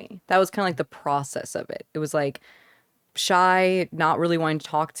outcasting me. That was kind of like the process of it. It was like shy, not really wanting to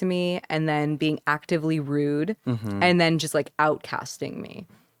talk to me, and then being actively rude, and then just like outcasting me.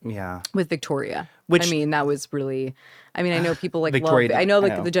 Yeah. With Victoria. Which, I mean, that was really, I mean, I know people like Victoria, love, I know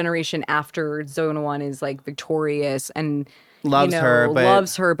like the generation after Zone 1 is like victorious and loves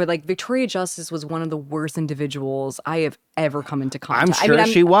her, but like Victoria Justice was one of the worst individuals I have ever come into contact. I'm sure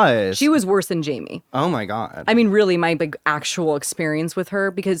she was. She was worse than Jamie. Oh my God. I mean, really, my like actual experience with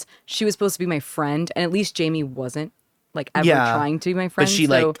her, because she was supposed to be my friend, and at least Jamie wasn't like ever trying to be my friend. But she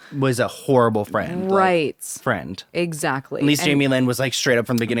like was a horrible friend. Right. Like, friend. Exactly. At least Jamie Lynn was like straight up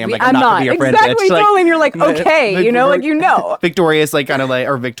from the beginning. I'm like, I'm not gonna be your friend. exactly. Bitch. Totally. And you're like, okay, you know, like, you know. Victoria's like kind of like,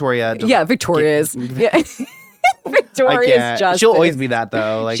 or Victoria. Yeah, Victoria's. Yeah. Victoria's Justice. She'll always be that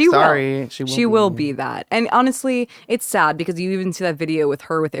though. Like, she will be that. And honestly, it's sad because you even see that video with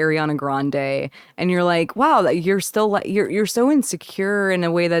her with Ariana Grande, and you're like, wow, you're still like you're so insecure in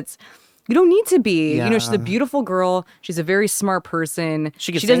a way that's. You don't need to be. Yeah. You know, she's a beautiful girl. She's a very smart person.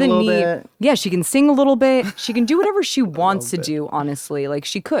 She sing a little bit. Yeah, she can sing a little bit. She can do whatever she wants to do, honestly. Like,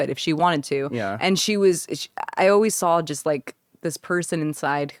 she could if she wanted to. Yeah. And I always saw just like this person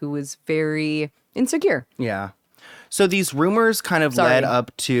inside who was very insecure. Yeah. So these rumors kind of led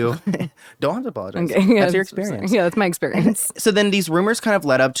up to... Don't have to apologize. Okay, that's your experience. Yeah, that's my experience. So then these rumors kind of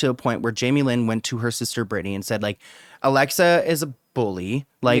led up to a point where Jamie Lynn went to her sister Brittany and said, like, Alexa is a bully.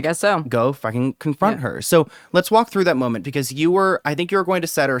 Like, I guess so. Go fucking confront her. So let's walk through that moment, because I think you were going to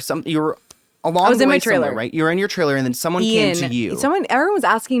set or something. You were along I was the in way my trailer. somewhere, right? You were in your trailer, and then someone came to you. Everyone was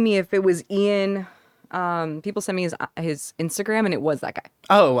asking me if it was Ian. People sent me his Instagram, and it was that guy.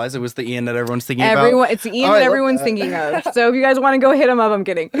 Oh, it was the Ian that everyone's thinking about? It's the Ian that everyone's thinking of. So if you guys want to go hit him up, I'm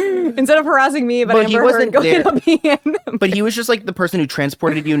kidding. Instead of harassing me, but he wasn't go hit up Ian. But he was just like the person who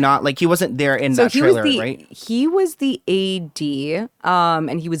transported you, not like he wasn't there in that trailer, right? He was the AD,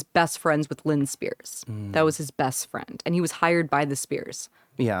 and he was best friends with Lynn Spears. That was his best friend, and he was hired by the Spears.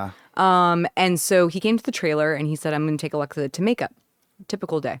 Yeah. And so he came to the trailer, and he said, "I'm going to take Alexa to makeup."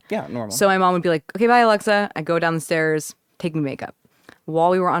 Typical day. Yeah, normal. So my mom would be like, okay, bye, Alexa. I go down the stairs, take me makeup. While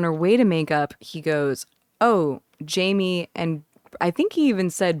we were on our way to makeup, he goes, oh, Jamie, and I think he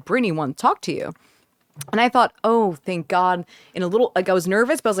even said, Brittany wants to talk to you. And I thought, oh, thank God. In a little, like, I was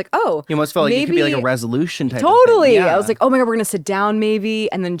nervous, but I was like, oh. You almost felt like it could be like a resolution type Totally. of thing. Yeah. I was like, oh my God, we're going to sit down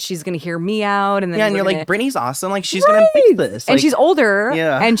maybe. And then she's going to hear me out. And then and you're like, Brittany's awesome. Like, she's going to fix this. And like, she's older.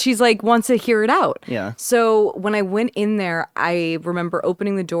 Yeah. And she's like, wants to hear it out. Yeah. So when I went in there, I remember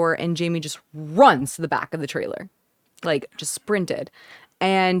opening the door and Jamie just runs to the back of the trailer. Like, just sprinted.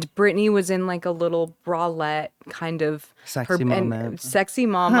 And Brittany was in like a little bralette, kind of sexy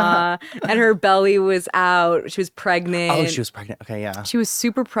mama, and her belly was out. She was pregnant. Oh, she was pregnant. Okay, yeah. She was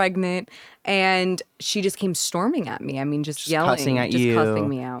super pregnant, and she just came storming at me. I mean, just yelling, cussing at just you, cussing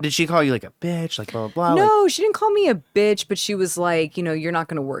me out. Did she call you like a bitch, like blah blah blah? No, she didn't call me a bitch, but she was like, you know, you're not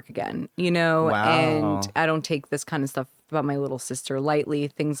going to work again, you know, Wow. and I don't take this kind of stuff about my little sister lightly,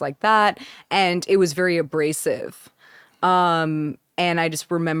 things like that, and it was very abrasive. And I just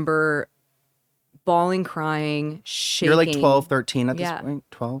remember bawling, crying, shaking. You're like 12, 13 at this point?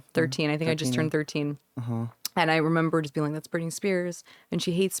 12? 13. I think 13, I just turned 13. And I remember just being like, that's Britney Spears, and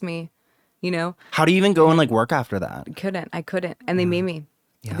she hates me, you know? How do you even go and like work after that? I couldn't. And they made me.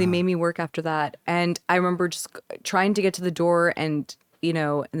 Yeah. They made me work after that. And I remember just trying to get to the door and, you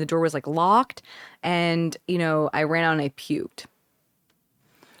know, and the door was like locked. And, you know, I ran out and I puked.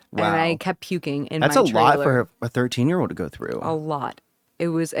 Wow. And I kept puking in That's my a lot for a 13-year-old to go through. A lot. It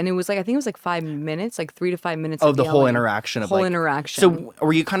was like, I think it was like 5 minutes, like 3 to 5 minutes. Of the whole interaction. So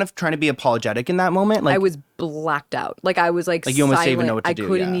were you kind of trying to be apologetic in that moment? Like, I was blacked out. Like I was like you almost silent. didn't even know what to do. I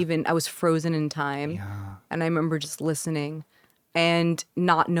couldn't even, I was frozen in time. Yeah. And I remember just listening and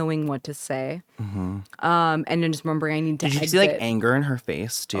not knowing what to say. And then just remembering I need to exit. Did you see like anger in her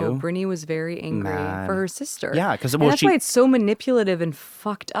face too? Oh, Brittany was very angry for her sister. Yeah, because that's why it's so manipulative and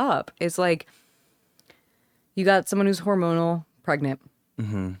fucked up. It's like you got someone who's hormonal, pregnant.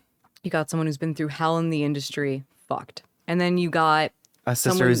 You got someone who's been through hell in the industry, fucked. And then you got a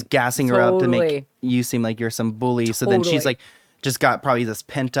sister who's gassing her up to make you seem like you're some bully. So then she's like, just got probably this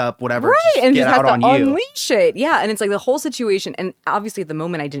pent up whatever. Right, and get just out has on to you. unleash it. Yeah, and it's like the whole situation. And obviously at the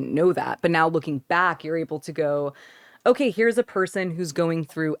moment I didn't know that. But now looking back, you're able to go, okay, here's a person who's going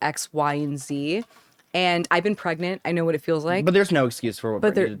through X, Y, and Z. And I've been pregnant. I know what it feels like. But there's no excuse for what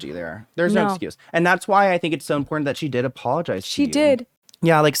Brittany did do there. There's no excuse. And that's why I think it's so important that she did apologize to you. She did.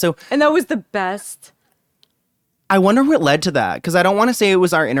 Yeah, like so. And that was the best. I wonder what led to that, because I don't want to say it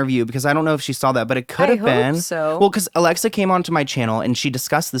was our interview, because I don't know if she saw that, but it could have been. So. Well, because Alexa came onto my channel and she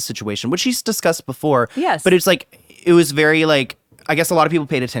discussed this situation, which she's discussed before. Yes. But it's like, it was very like, I guess a lot of people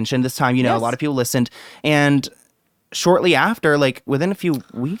paid attention this time, you know, a lot of people listened. And shortly after, like within a few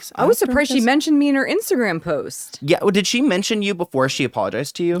weeks. I was surprised she mentioned me in her Instagram post. Yeah. Well, did she mention you before she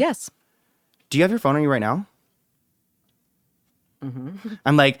apologized to you? Yes. Do you have your phone on you right now?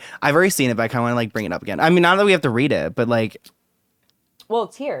 I'm like, I've already seen it, but I kind of want to like bring it up again. I mean, not that we have to read it, but like, well,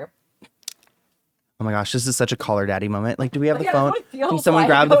 it's here. Oh my gosh, this is such a caller daddy moment. Like, do we have the phone? Can someone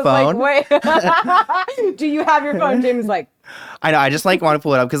grab the phone? Like, wait. Do you have your phone? James like, I know. I just like want to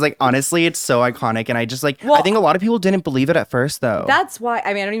pull it up because like honestly, it's so iconic, and I just like. I think a lot of people didn't believe it at first, though. That's why.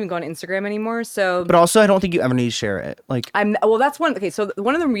 I mean, I don't even go on Instagram anymore. So, but also, I don't think you ever need to share it. Like, that's one. Okay, so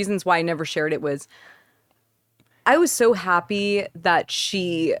one of the reasons why I never shared it was I was so happy that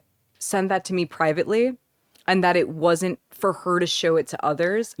she sent that to me privately and that it wasn't for her to show it to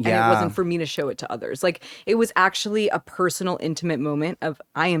others and it wasn't for me to show it to others. Like it was actually a personal, intimate moment of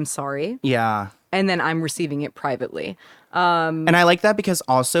I am sorry. Yeah. And then I'm receiving it privately. And I like that because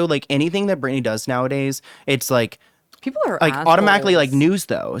also like anything that Brittany does nowadays, it's like people are like assholes. Automatically like news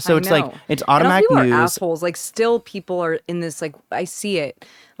though. So it's like it's automatic people news. Are assholes. Like still people are in this like I see it.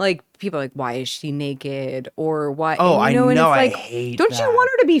 Like people are like, why is she naked? Or why? Oh, and, you know, I know. And it's like, I hate don't that. you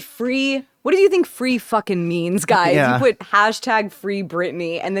want her to be free? What do you think free fucking means, guys? Yeah. You put hashtag free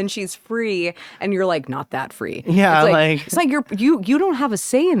Britney and then she's free and you're like, not that free. Yeah, it's like you don't have a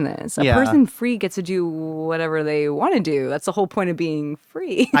say in this. A person free gets to do whatever they want to do. That's the whole point of being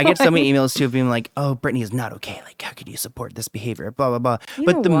free. I get so many emails too of being like, oh, Britney is not okay. Like, how could you support this behavior? Blah, blah, blah.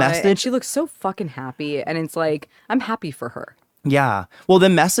 But the message. And she looks so fucking happy. And it's like, I'm happy for her. Yeah. Well, the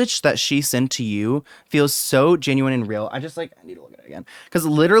message that she sent to you feels so genuine and real. I just like, I need to look at it again. Because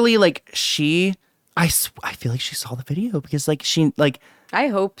literally, like, I feel like she saw the video because, like, she, like. I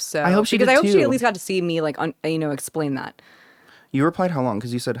hope so. I hope she did I hope too. she at least got to see me, like, explain that. You replied how long?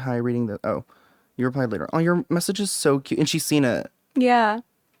 Because you said, hi, reading the. Oh, you replied later. Oh, your message is so cute. And she's seen it. Yeah.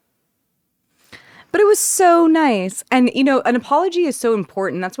 But it was so nice. And, you know, an apology is so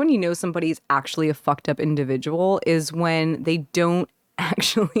important. That's when you know somebody's actually a fucked up individual is when they don't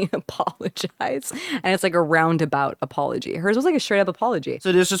actually apologize. And it's like a roundabout apology. Hers was like a straight up apology.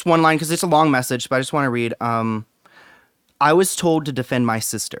 So there's just one line because it's a long message, but I just want to read. I was told to defend my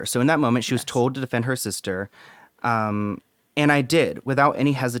sister. So in that moment, she was told to defend her sister. And I did without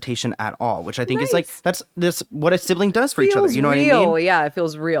any hesitation at all, which I think is like, that's what a sibling does for each other. You know what I mean? Yeah, it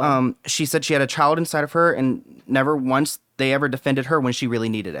feels real. She said she had a child inside of her and never once they ever defended her when she really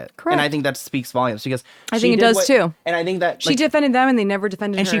needed it. Correct. And I think that speaks volumes because I think it does too. And I think that she defended them and they never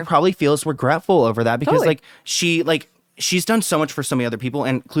defended her. And she probably feels regretful over that because she's done so much for so many other people,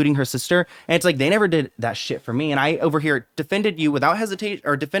 including her sister. And it's like, they never did that shit for me. And I over here defended you without hesitation,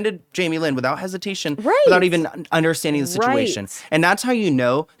 or defended Jamie Lynn without hesitation, without even understanding the situation. And that's how you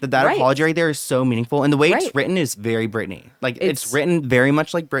know that apology right there is so meaningful. And the way it's written is very Britney. Like, it's written very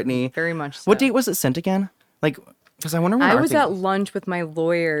much like Britney. Very much so. What date was it sent again? Like, because I wonder when I was at lunch with my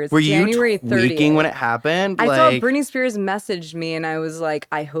lawyers. Were January you tweaking 30th. when it happened? I saw Britney Spears messaged me and I was like,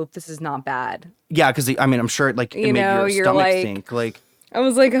 I hope this is not bad. Yeah, because I mean, I'm sure like it made your stomach sink. Like, I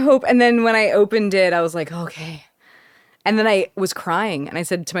was like, hope. And then when I opened it, I was like, okay. And then I was crying and I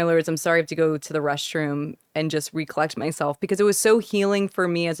said to my lawyers, I'm sorry, I have to go to the restroom and just recollect myself because it was so healing for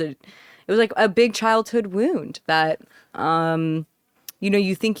me it was like a big childhood wound that,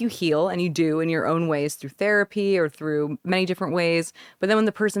 you think you heal, and you do in your own ways through therapy or through many different ways. But then when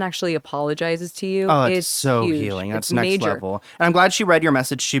the person actually apologizes to you, it's so huge. healing. That's it's next major. level. And I'm glad she read your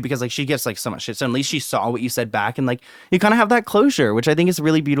message too, because like she gives like so much shit. So at least she saw what you said back, and like you kind of have that closure, which I think is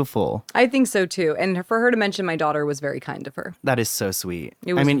really beautiful. I think so too. And for her to mention my daughter was very kind of her. That is so sweet.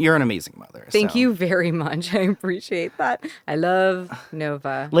 I mean, you're an amazing mother. Thank you very much. I appreciate that. I love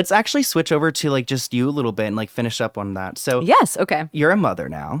Nova. Let's actually switch over to like just you a little bit and like finish up on that. So yes, okay. You're a mother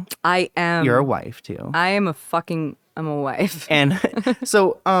now. I am. You're a wife too. I'm a wife. And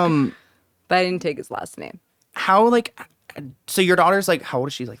so, but I didn't take his last name. How like, so your daughter's like, how old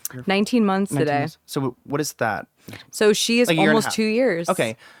is she? Like 19 months 19 today. months? So what is that? So she is like almost 2 years.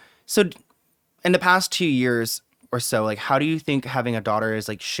 Okay. So in the past 2 years or so, like, how do you think having a daughter is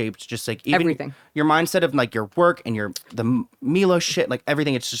like shaped just like even everything, your mindset of like your work and the Milo shit, like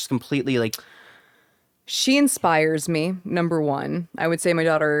everything? It's just completely like. She inspires me, number one. I would say my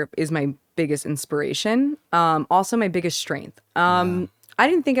daughter is my biggest inspiration. Also my biggest strength. I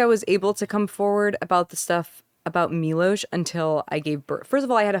didn't think I was able to come forward about the stuff about Milos until I gave birth. First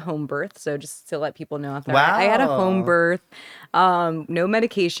of all, I had a home birth. So just to let people know out there, I had a home birth. No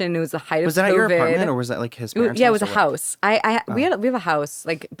medication. It was the height of COVID. Was that at your apartment or was that like his parents' Yeah, house it was a house. We have a house,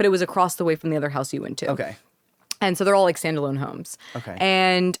 but it was across the way from the other house you went to. Okay. And so they're all like standalone homes. Okay.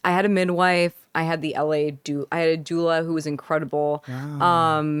 And I had a midwife. I had I had a doula who was incredible.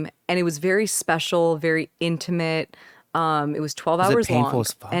 Wow. And it was very special, very intimate. It was 12 hours painful long.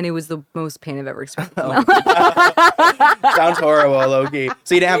 as fuck? And it was the most pain I've ever experienced. Sounds horrible, Loki.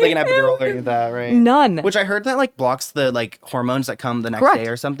 So you didn't have like an epidural or any of that, right? None. Which I heard that like blocks the like hormones that come the next Correct. day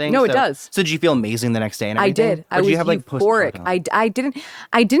or something. No, it does. So did you feel amazing the next day and I everything? did. I was you have, like, euphoric. postpartum?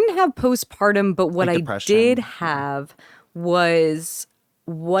 I didn't have postpartum, but what Like I depression? did have was,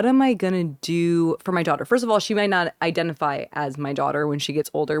 what am I going to do for my daughter? First of all, she might not identify as my daughter when she gets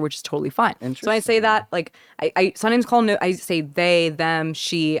older, which is totally fine. So I say that, like, I sometimes I say they, them,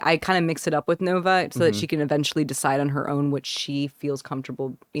 she. I kind of mix it up with Nova so that she can eventually decide on her own what she feels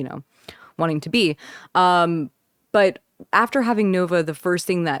comfortable, wanting to be. But after having Nova, the first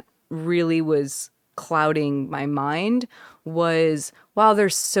thing that really was clouding my mind was, wow,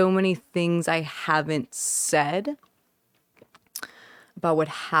 there's so many things I haven't said about what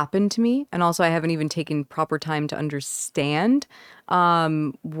happened to me. And also I haven't even taken proper time to understand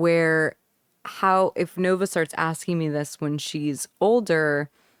if Nova starts asking me this when she's older,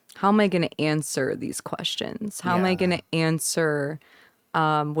 how am I going to answer these questions? How am I going to answer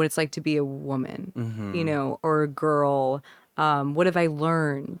what it's like to be a woman, or a girl? What have I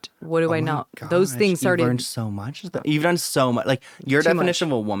learned? What do I know? Those things started. You've learned so much. You've done so much. Like your definition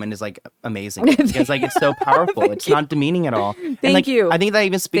of a woman is like amazing. It's like it's so powerful. It's not demeaning at all. Thank you. I think that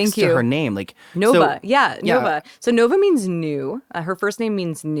even speaks to her name, like Nova. Nova. So Nova means new. Her first name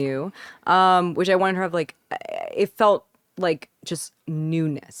means new, which I wanted her to have like. It felt like just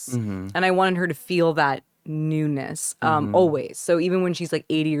newness, and I wanted her to feel that newness always. So even when she's like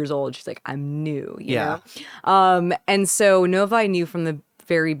 80 years old, she's like, I'm new, you know? And so Nova I knew from the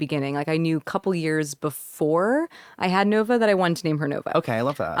very beginning. Like I knew a couple years before I had Nova that I wanted to name her Nova. Okay, I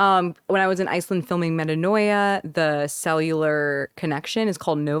love that. When I was in Iceland filming Metanoia, the cellular connection is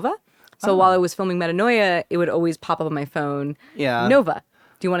called Nova. So while I was filming Metanoia, it would always pop up on my phone, Nova.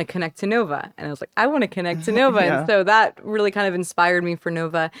 Do you want to connect to Nova? And I was like, I want to connect to Nova. And so that really kind of inspired me for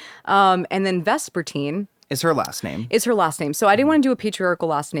Nova. And then Vespertine is her last name. So I didn't want to do a patriarchal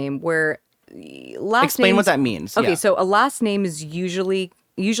last name where Explain what that means. Okay, so a last name is usually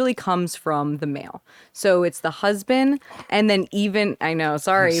comes from the male. So it's the husband, and then even, I know,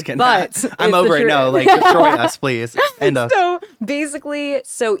 sorry, but I'm over it. No, like destroy us, please. End us. So basically,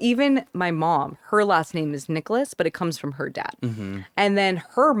 even my mom, her last name is Nikolas, but it comes from her dad. And then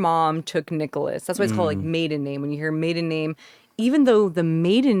her mom took Nikolas. That's why it's called like maiden name. When you hear maiden name, even though the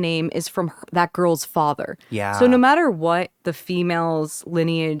maiden name is from that girl's father. Yeah. So no matter what, the female's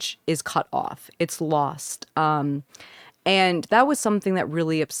lineage is cut off. It's lost. And that was something that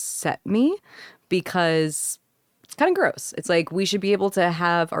really upset me because it's kind of gross. It's like we should be able to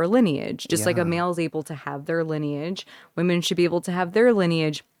have our lineage, just like a male is able to have their lineage. Women should be able to have their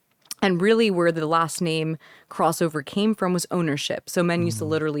lineage. And really where the last name crossover came from was ownership. So men used to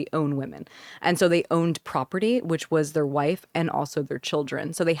literally own women. And so they owned property, which was their wife and also their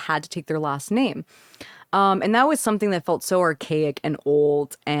children. So they had to take their last name. And that was something that felt so archaic and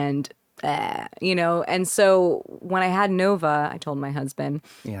old and you know? And so when I had Nova, I told my husband,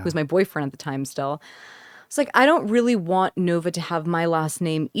 who was my boyfriend at the time still, it's like, I don't really want Nova to have my last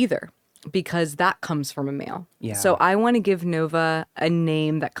name either, because that comes from a male. Yeah. So I want to give Nova a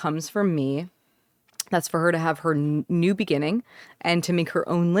name that comes from me. That's for her to have her new beginning and to make her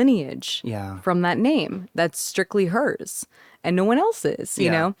own lineage from that name. That's strictly hers and no one else's,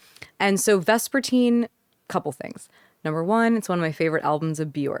 you know? And so Vespertine, couple things. Number one, it's one of my favorite albums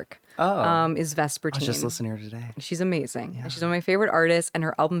of Bjork. Is Vespertine. I was just listening to her today. She's amazing. Yeah. She's one of my favorite artists, and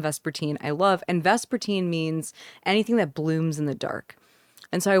her album Vespertine I love. And Vespertine means anything that blooms in the dark.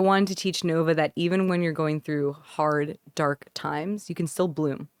 And so I wanted to teach Nova that even when you're going through hard, dark times, you can still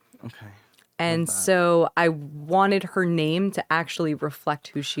bloom. Okay. And so I wanted her name to actually reflect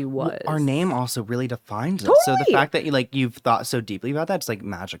who she was. Well, our name also really defines us. So the fact that you've thought so deeply about that, it's like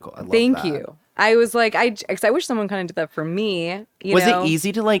magical. I love Thank you. I was like, I wish someone kind of did that for me. Was it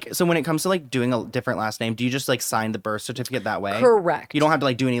easy to so when it comes to doing a different last name, do you just sign the birth certificate that way? Correct. You don't have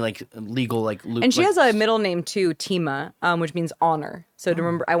to do any legal And she has a middle name too, Tima, which means honor. So to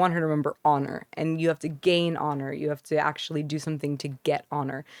remember, I want her to remember honor, and you have to gain honor. You have to actually do something to get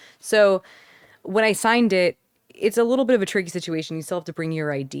honor. So when I signed it, it's a little bit of a tricky situation. You still have to bring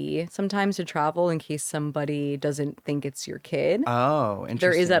your ID sometimes to travel in case somebody doesn't think it's your kid. Oh, interesting.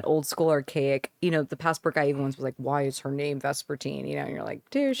 There is that old school archaic, the passport guy even once was like, why is her name Vespertine? And you're like,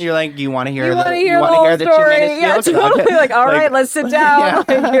 dude. You're like, you want to hear the whole story? Yeah, totally. Like, all right, let's sit down.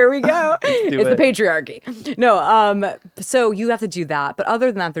 Yeah. Here we go. It's the patriarchy. No, so you have to do that. But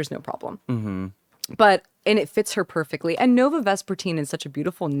other than that, there's no problem. Mm-hmm. And it fits her perfectly. And Nova Vespertine is such a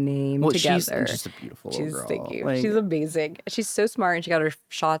beautiful name together. She's just a beautiful girl. Thank you. She's amazing. She's so smart, and she got her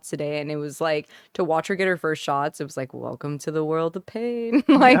shots today. And it was like, to watch her get her first shots, it was like, welcome to the world of pain.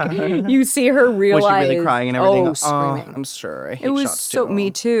 You see her realize. Was she really crying and everything? Oh, screaming. I'm sure. I hate it was shots so too. Me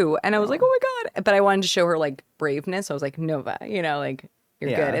too. And I was like, oh my God. But I wanted to show her braveness. So I was like, Nova, you're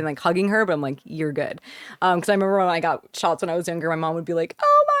good. And hugging her, but I'm like, you're good. Because I remember when I got shots when I was younger, my mom would be like,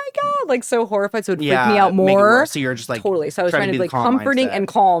 oh my God, so horrified. So it would freak me out more. So you're just totally. So I was trying to be comforting and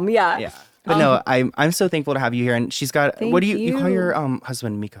calm. Yeah. Yeah. But no, I'm so thankful to have you here. And she's got, what do you call your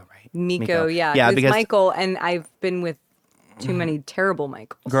husband, Miko, right? Miko, yeah. Yeah, because Michael, and I've been with too many terrible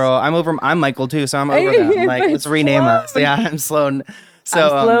Michaels. Girl, I'm Michael too, so I'm over that. Let's rename us. Yeah, I'm Sloan. So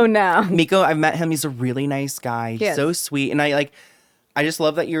I'm slow now. Miko, I've met him. He's a really nice guy. He's so sweet. And I just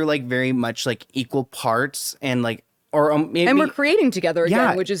love that you're very much equal parts and maybe, and we're creating together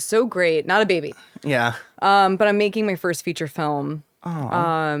again, which is so great. Not a baby. Yeah. But I'm making my first feature film.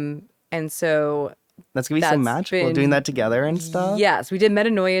 And so that's gonna be so magical doing that together and stuff. Yes, we did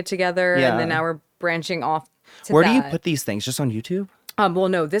Metanoia together, and then now we're branching off to Where do you put these things? Just on YouTube? Well,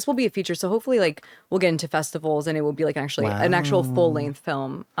 no, this will be a feature. So hopefully, we'll get into festivals, and it will be an actual full length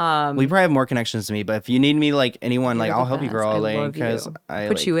film. We probably have more connections to me, but if you need me, anyone, I'll help you, girl. Because I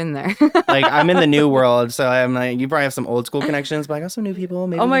put you in there. I'm in the new world, so I'm you probably have some old school connections, but I got some new people.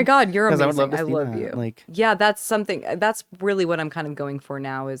 Maybe. Oh my God, you're amazing. I would love to see love you. Yeah, that's something. That's really what I'm kind of going for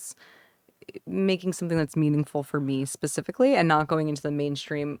now is making something that's meaningful for me specifically, and not going into the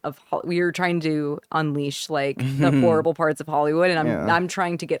mainstream of we were trying to unleash the horrible parts of Hollywood, and I'm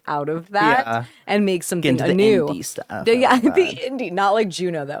trying to get out of that and make something new. Indie stuff. The indie, not like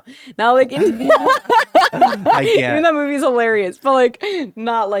Juno though, not like indie. I can't. Even that movie's hilarious, but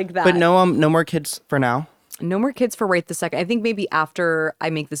not like that. But no more kids for now. No more kids for right this second. I think maybe after I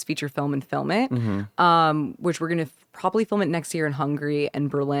make this feature film and film it, which we're going to probably film it next year in Hungary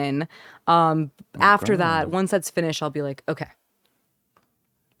and Berlin. After that, once that's finished, I'll be like, okay.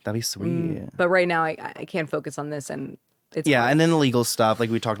 That'd be sweet. But right now, I can't focus on this. And it's hard. And then the legal stuff,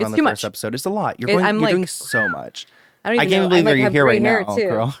 like we talked about in the first episode. It's a lot. You're doing so much. I can't believe you're here right now,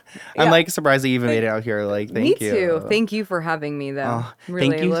 girl. Yeah. I'm surprised that you even made it out here. Thank you. Me too. Thank you for having me, though. Really,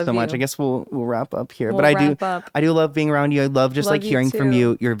 thank you so much. I guess we'll wrap up here. But I do love being around you. I love just hearing from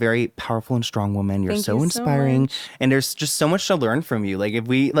you. You're a very powerful and strong woman. You're so inspiring, and there's just so much to learn from you. If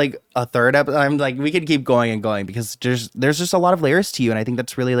we a third episode, I'm we could keep going and going because there's just a lot of layers to you, and I think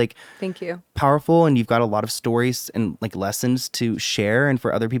that's really thank you, powerful, and you've got a lot of stories and lessons to share and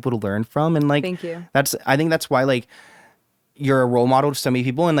for other people to learn from, and thank you. I think that's why you're a role model to so many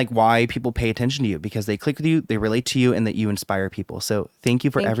people, and why people pay attention to you, because they click with you, they relate to you, and that you inspire people. So thank you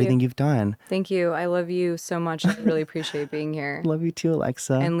for everything you've done. Thank you. I love you so much. I really appreciate being here. Love you too,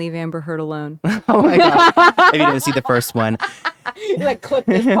 Alexa. And leave Amber Heard alone. Oh my God. If you didn't see the first one. Like, clip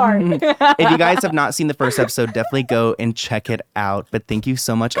this part. If you guys have not seen the first episode, definitely go and check it out. But thank you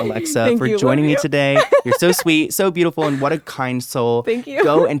so much, Alexa, for joining me today. You're so sweet, so beautiful, and what a kind soul. Thank you.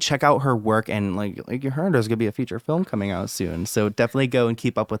 Go and check out her work. And like you heard, there's going to be a feature film coming out soon. So definitely go and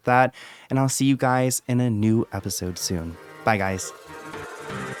keep up with that. And I'll see you guys in a new episode soon. Bye, guys.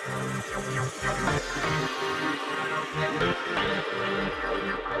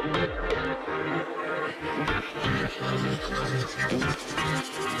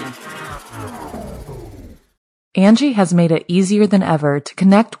 Angie has made it easier than ever to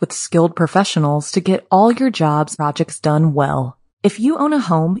connect with skilled professionals to get all your jobs projects done well. If you own a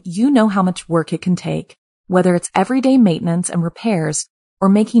home, you know how much work it can take, whether it's everyday maintenance and repairs or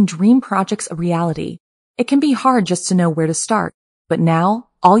making dream projects a reality. It can be hard just to know where to start, but now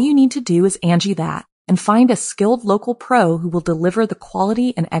all you need to do is Angie that and find a skilled local pro who will deliver the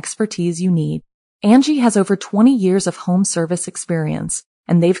quality and expertise you need. Angie has over 20 years of home service experience,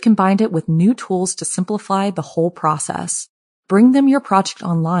 and they've combined it with new tools to simplify the whole process. Bring them your project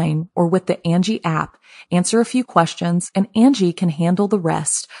online or with the Angie app, answer a few questions, and Angie can handle the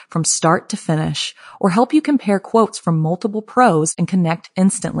rest from start to finish, or help you compare quotes from multiple pros and connect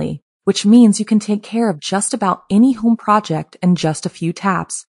instantly, which means you can take care of just about any home project in just a few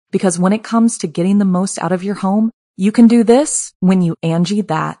taps. Because when it comes to getting the most out of your home, you can do this when you Angie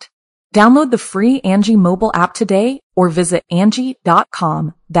that. Download the free Angie mobile app today or visit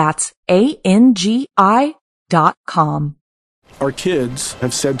Angie.com. That's ANGI.com. Our kids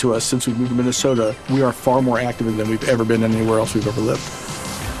have said to us since we moved to Minnesota, we are far more active than we've ever been anywhere else we've ever lived.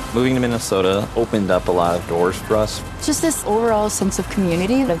 Moving to Minnesota opened up a lot of doors for us. Just this overall sense of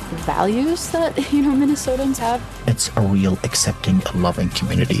community, the values that, Minnesotans have. It's a real accepting, loving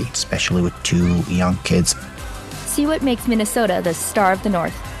community, especially with 2 young kids. See what makes Minnesota the star of the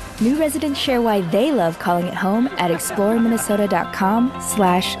North. New residents share why they love calling it home at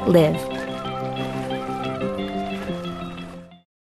exploreminnesota.com/live.